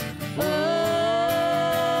 Oh,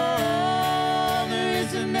 there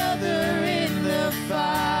is another in the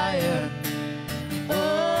fire. Oh,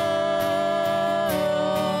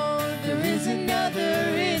 there is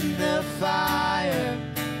another in the fire.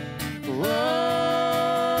 Oh,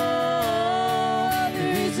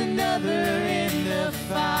 there is another in the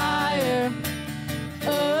fire.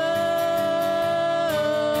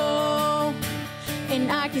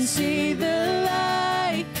 I can see the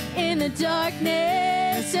light in the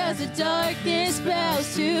darkness as the darkness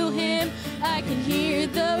bows to him. I can hear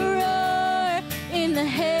the roar in the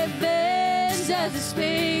heavens as the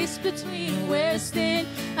space between wears thin.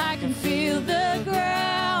 I can feel the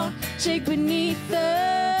ground shake beneath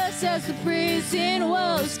us as the prison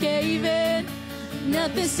walls cave in.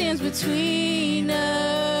 Nothing stands between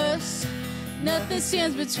us. Nothing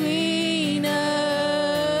stands between us.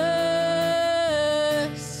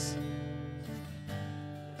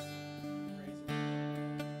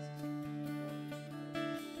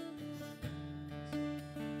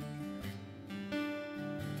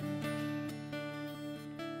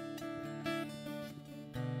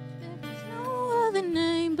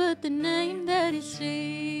 The name that is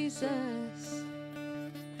Jesus.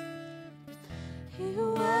 He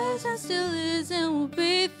who was and still is and will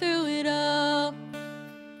be through it all.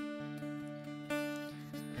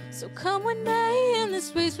 So come one day in the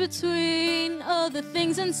space between all the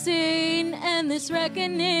things unseen and this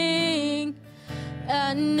reckoning.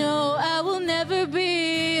 I know I will never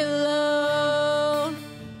be alone.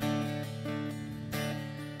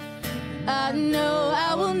 I know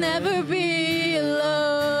I will never be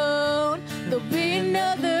alone. There'll be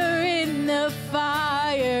another in the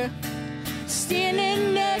fire,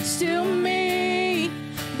 standing next to me.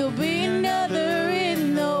 There'll be another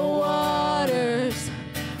in the waters,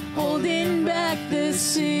 holding back the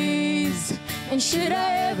seas. And should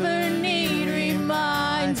I ever need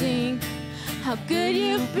reminding how good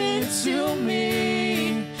you've been to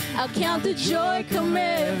me, I'll count the joy come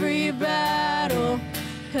every battle,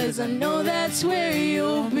 'cause I know that's where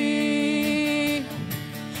you'll be.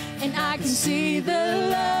 And I can see the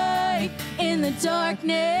light in the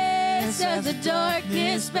darkness as the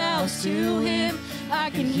darkness bows to him.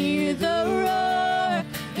 I can hear the roar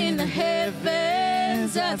in the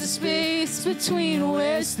heavens as the space between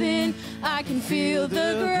wears thin. I can feel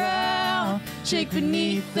the ground shake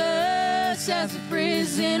beneath us as the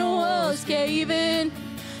prison walls cave in.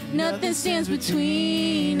 Nothing stands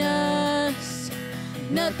between us.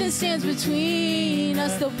 Nothing stands between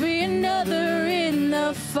us. There'll be another in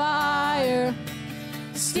the fire,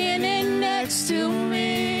 standing next to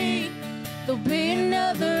me. There'll be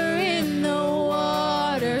another in the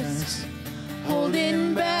waters,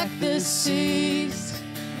 holding back the seas.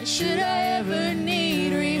 And should I ever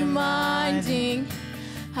need reminding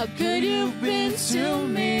how good you've been to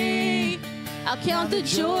me, I'll count the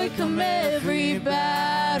joy come every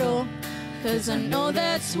battle, 'cause I know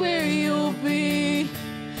that's where you'll be.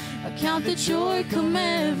 I'll count the joy come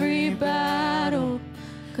every battle,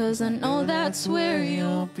 'cause I know that's where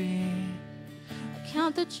you'll be. I'll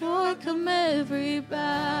count the joy come every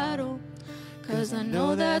battle, 'cause I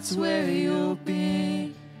know that's where you'll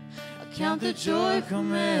be. I'll count the joy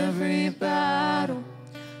come every battle,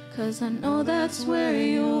 'cause I know that's where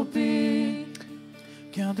you'll be.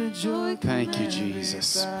 Count the joy. Thank you,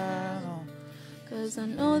 Jesus. 'Cause I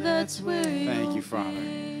know that's where you'll be. Thank you, Father.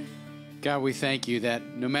 God, we thank you that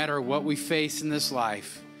no matter what we face in this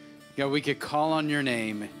life, God, we could call on your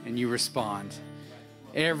name and you respond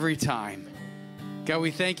every time. God,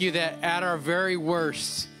 we thank you that at our very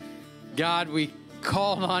worst, God, we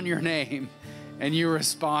called on your name and you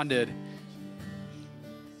responded.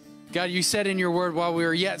 God, you said in your word, while we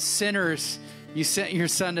were yet sinners, you sent your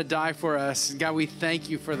son to die for us. God, we thank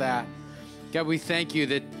you for that. God, we thank you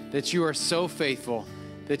that you are so faithful,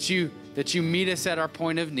 that you meet us at our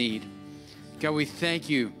point of need. God, we thank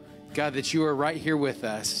you, God, that you are right here with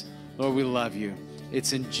us. Lord, we love you.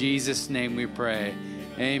 It's in Jesus' name we pray.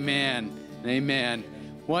 Amen. Amen.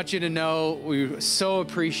 I want you to know we so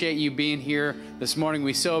appreciate you being here this morning.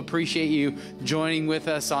 We so appreciate you joining with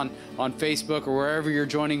us on Facebook or wherever you're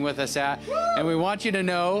joining with us at. And we want you to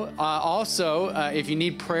know also, if you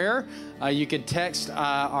need prayer, you could text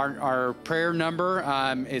our prayer number.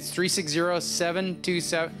 It's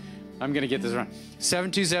 360-727. I'm going to get this wrong.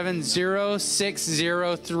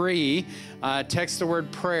 727-0603. Text the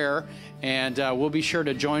word prayer, and we'll be sure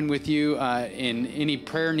to join with you in any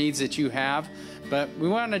prayer needs that you have. But we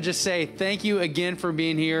want to just say thank you again for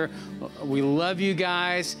being here. We love you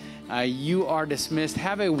guys. You are dismissed.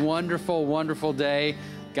 Have a wonderful, wonderful day.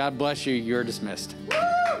 God bless you. You're dismissed. Woo!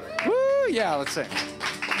 Woo! Yeah, let's sing.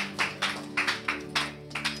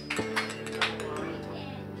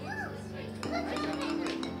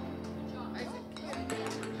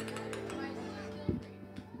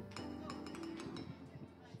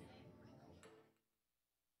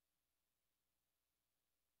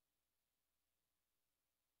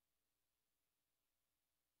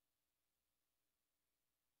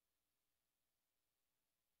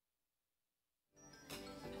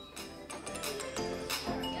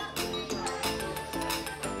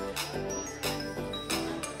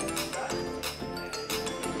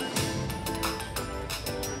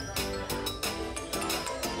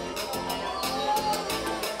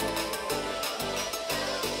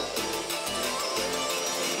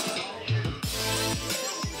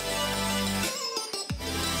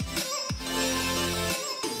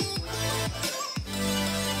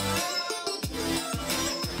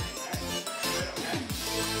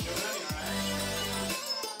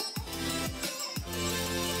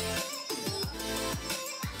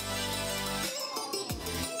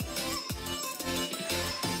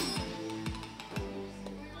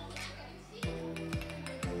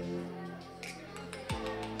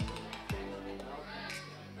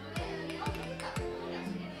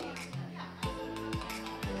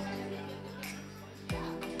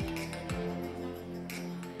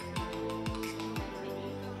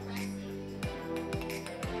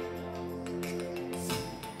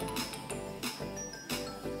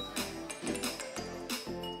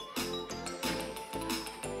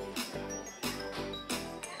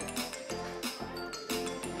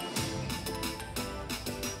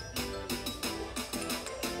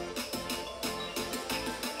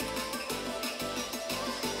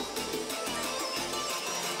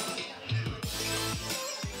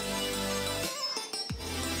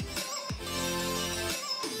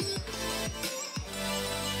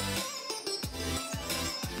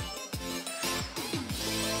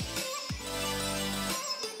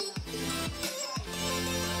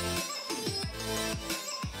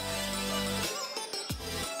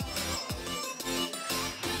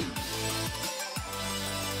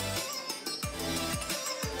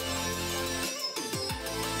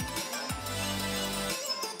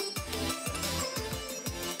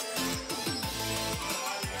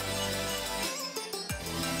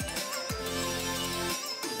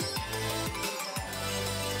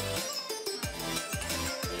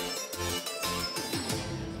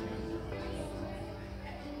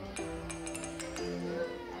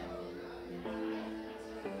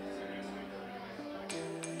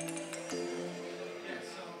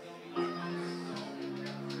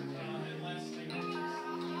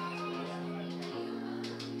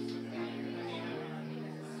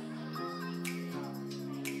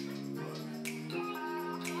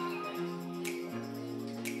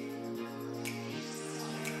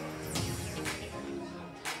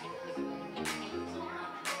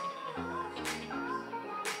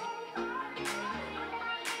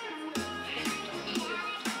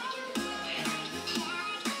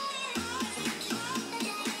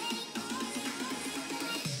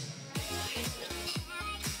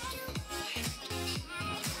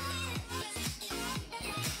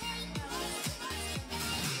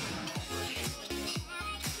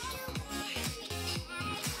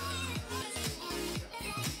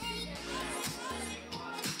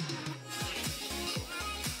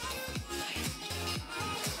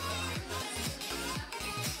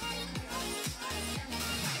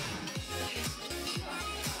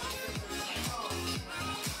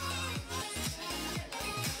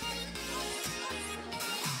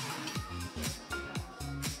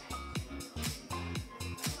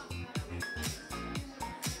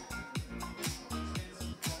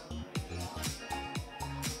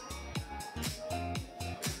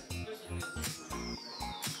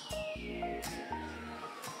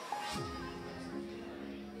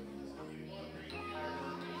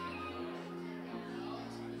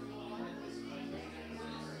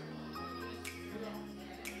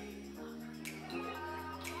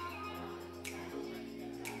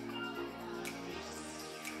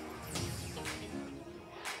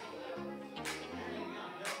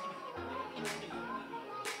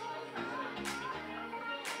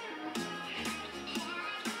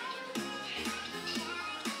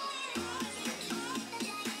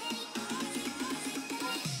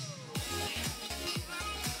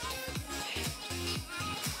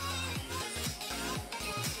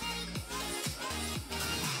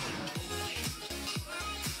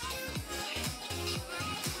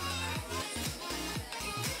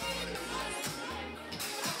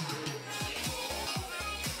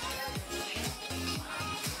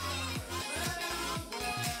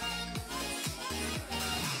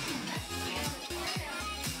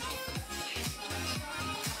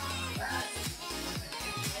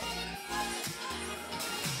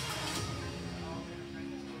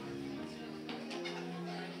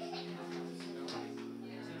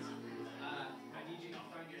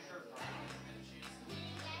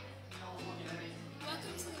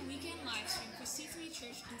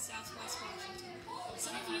 Southwest Washington.